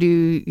 I'd rather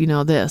do,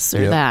 this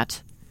or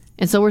that.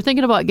 And so we're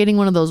thinking about getting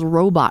one of those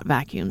robot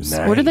vacuums.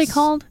 Nice. What are they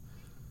called?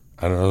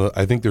 I don't know.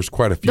 I think there's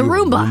quite a few. The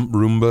Roomba.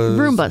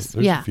 Roombas.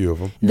 There's yeah. a few of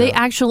them. They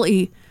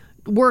actually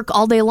work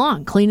all day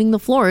long cleaning the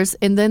floors,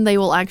 and then they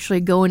will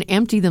actually go and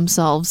empty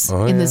themselves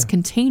in this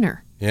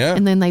container. Yeah.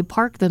 And then they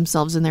park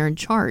themselves and they're in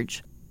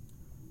charge.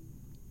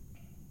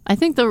 I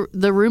think the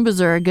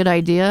Roombas are a good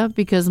idea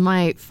because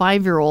my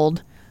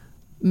 5-year-old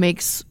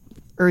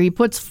he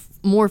puts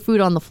more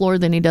food on the floor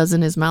than he does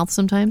in his mouth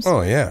sometimes.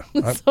 Oh, yeah.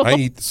 I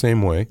eat the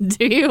same way.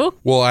 Do you?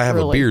 Well, I have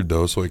a beard,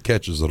 though, so it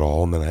catches it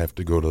all, and then I have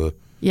to go to...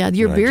 Yeah,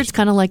 your beard's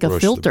kind of like a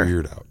filter. The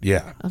beard out.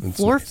 Yeah. A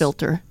floor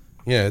filter.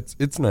 Yeah,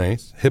 it's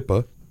nice.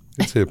 HIPAA.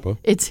 It's HIPAA.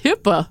 It's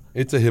HIPAA.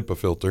 It's a HIPAA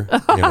filter,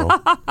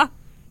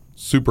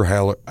 super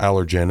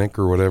allergenic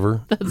or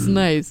whatever. That's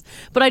nice.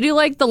 But I do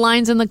like the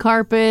lines in the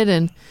carpet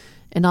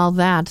and all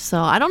that.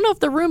 So I don't know if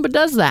the Roomba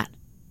does that.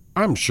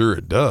 I'm sure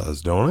it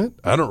does, don't it?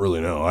 I don't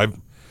really know.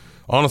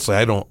 Honestly,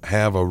 I don't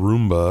have a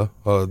Roomba.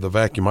 The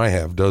vacuum I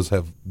have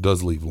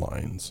does leave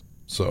lines.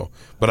 So,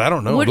 but I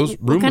don't know.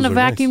 What kind of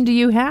vacuum do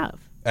you have?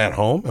 At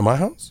home, in my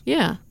house?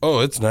 Yeah. Oh,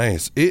 it's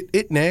nice.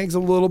 It nags a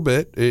little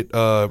bit. It's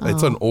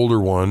an older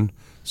one,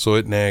 so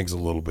it nags a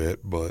little bit.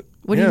 But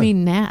what do you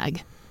mean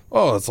nag?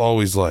 Oh, it's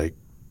always like,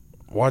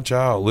 watch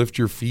out, lift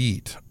your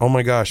feet. Oh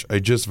my gosh, I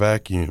just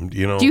vacuumed.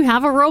 You know. Do you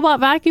have a robot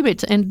vacuum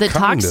that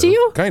talks to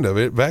you? Kind of.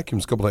 It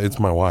vacuums a couple times. It's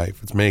my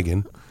wife. It's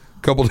Megan.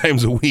 A couple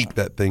times a week.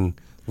 That thing.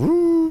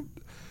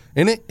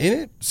 And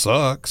it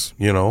sucks,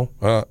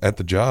 at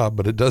the job,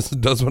 but it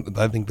does what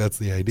I think that's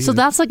the idea. So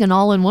that's like an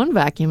all-in-one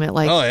vacuum.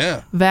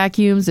 It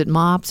vacuums, it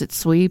mops, it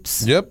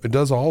sweeps. Yep, it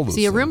does all those.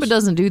 See, a Roomba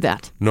doesn't do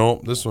that.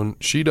 No, this one,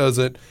 she does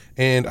it,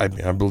 and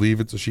I believe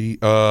it's a she.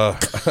 So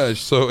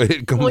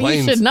it complains. Well,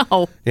 you should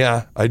know.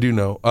 Yeah, I do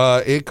know.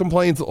 It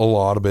complains a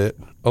lot of it.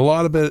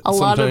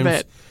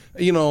 Sometimes,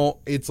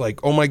 it's like,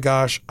 oh my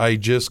gosh, I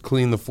just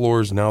cleaned the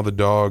floors. Now the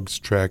dogs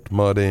tracked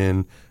mud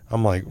in.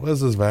 I'm like, what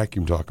is this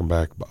vacuum talking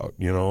back about?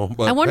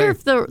 But I wonder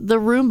if the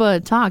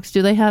Roomba talks.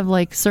 Do they have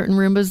like certain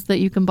Roombas that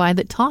you can buy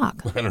that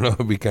talk? I don't know.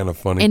 It'd be kind of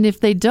funny. And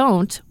if they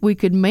don't, we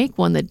could make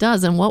one that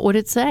does. And what would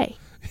it say?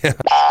 Yeah.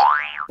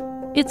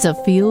 It's a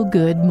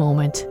feel-good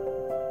moment.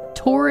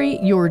 Tori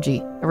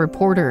Yorgi, a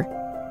reporter,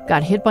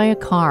 got hit by a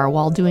car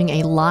while doing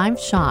a live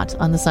shot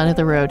on the side of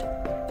the road.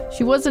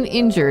 She wasn't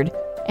injured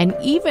and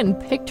even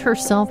picked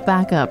herself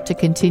back up to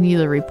continue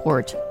the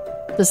report.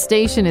 The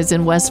station is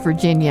in West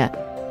Virginia.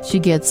 She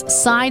gets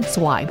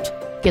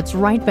sideswiped, gets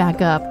right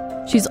back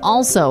up. She's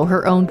also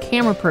her own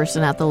camera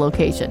person at the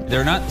location.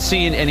 They're not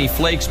seeing any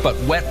flakes, but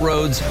wet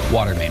roads,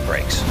 water main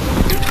breaks.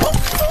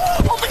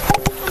 Oh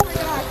my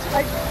gosh.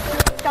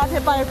 I got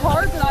hit by a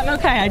car, but I'm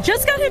okay. I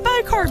just got hit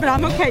by a car, but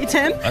I'm okay,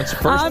 Tim. That's the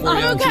first for you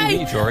on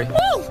TV, Tori.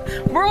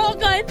 Woo! We're all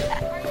good.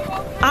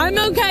 I'm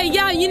okay.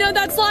 Yeah,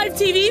 that's live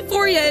TV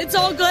for you. It's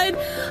all good.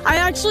 I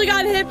actually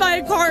got hit by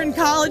a car in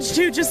college,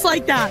 too, just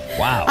like that.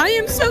 Wow. I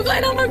am so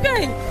glad I'm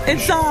okay.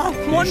 It's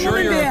one sure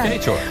woman you're band.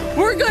 okay, Tori?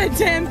 We're good,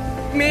 Tim.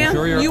 Man,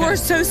 sure you okay? are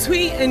so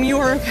sweet, and you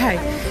are okay.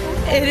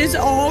 It is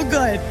all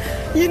good.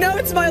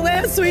 It's my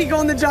last week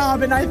on the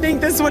job, and I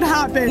think this would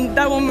happen.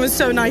 That woman was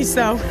so nice,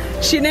 though.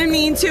 She didn't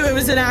mean to. It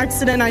was an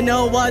accident. I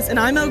know it was, and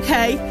I'm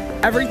okay.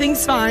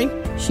 Everything's fine.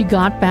 She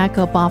got back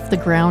up off the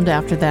ground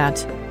after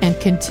that and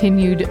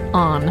continued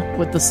on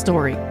with the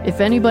story.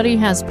 If anybody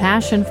has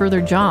passion for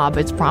their job,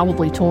 it's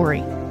probably Tori.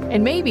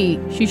 And maybe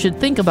she should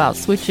think about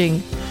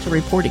switching to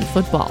reporting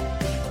football.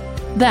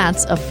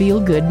 That's a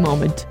feel-good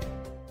moment.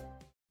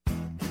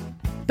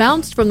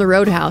 Bounced from the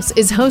Roadhouse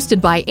is hosted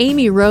by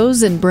Amy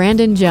Rose and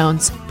Brandon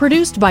Jones.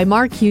 Produced by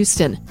Mark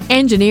Houston.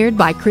 Engineered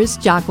by Chris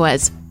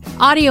Jacquez.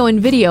 Audio and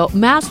video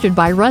mastered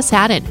by Russ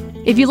Haddon.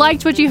 If you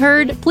liked what you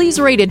heard, please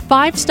rate it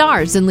 5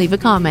 stars and leave a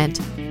comment.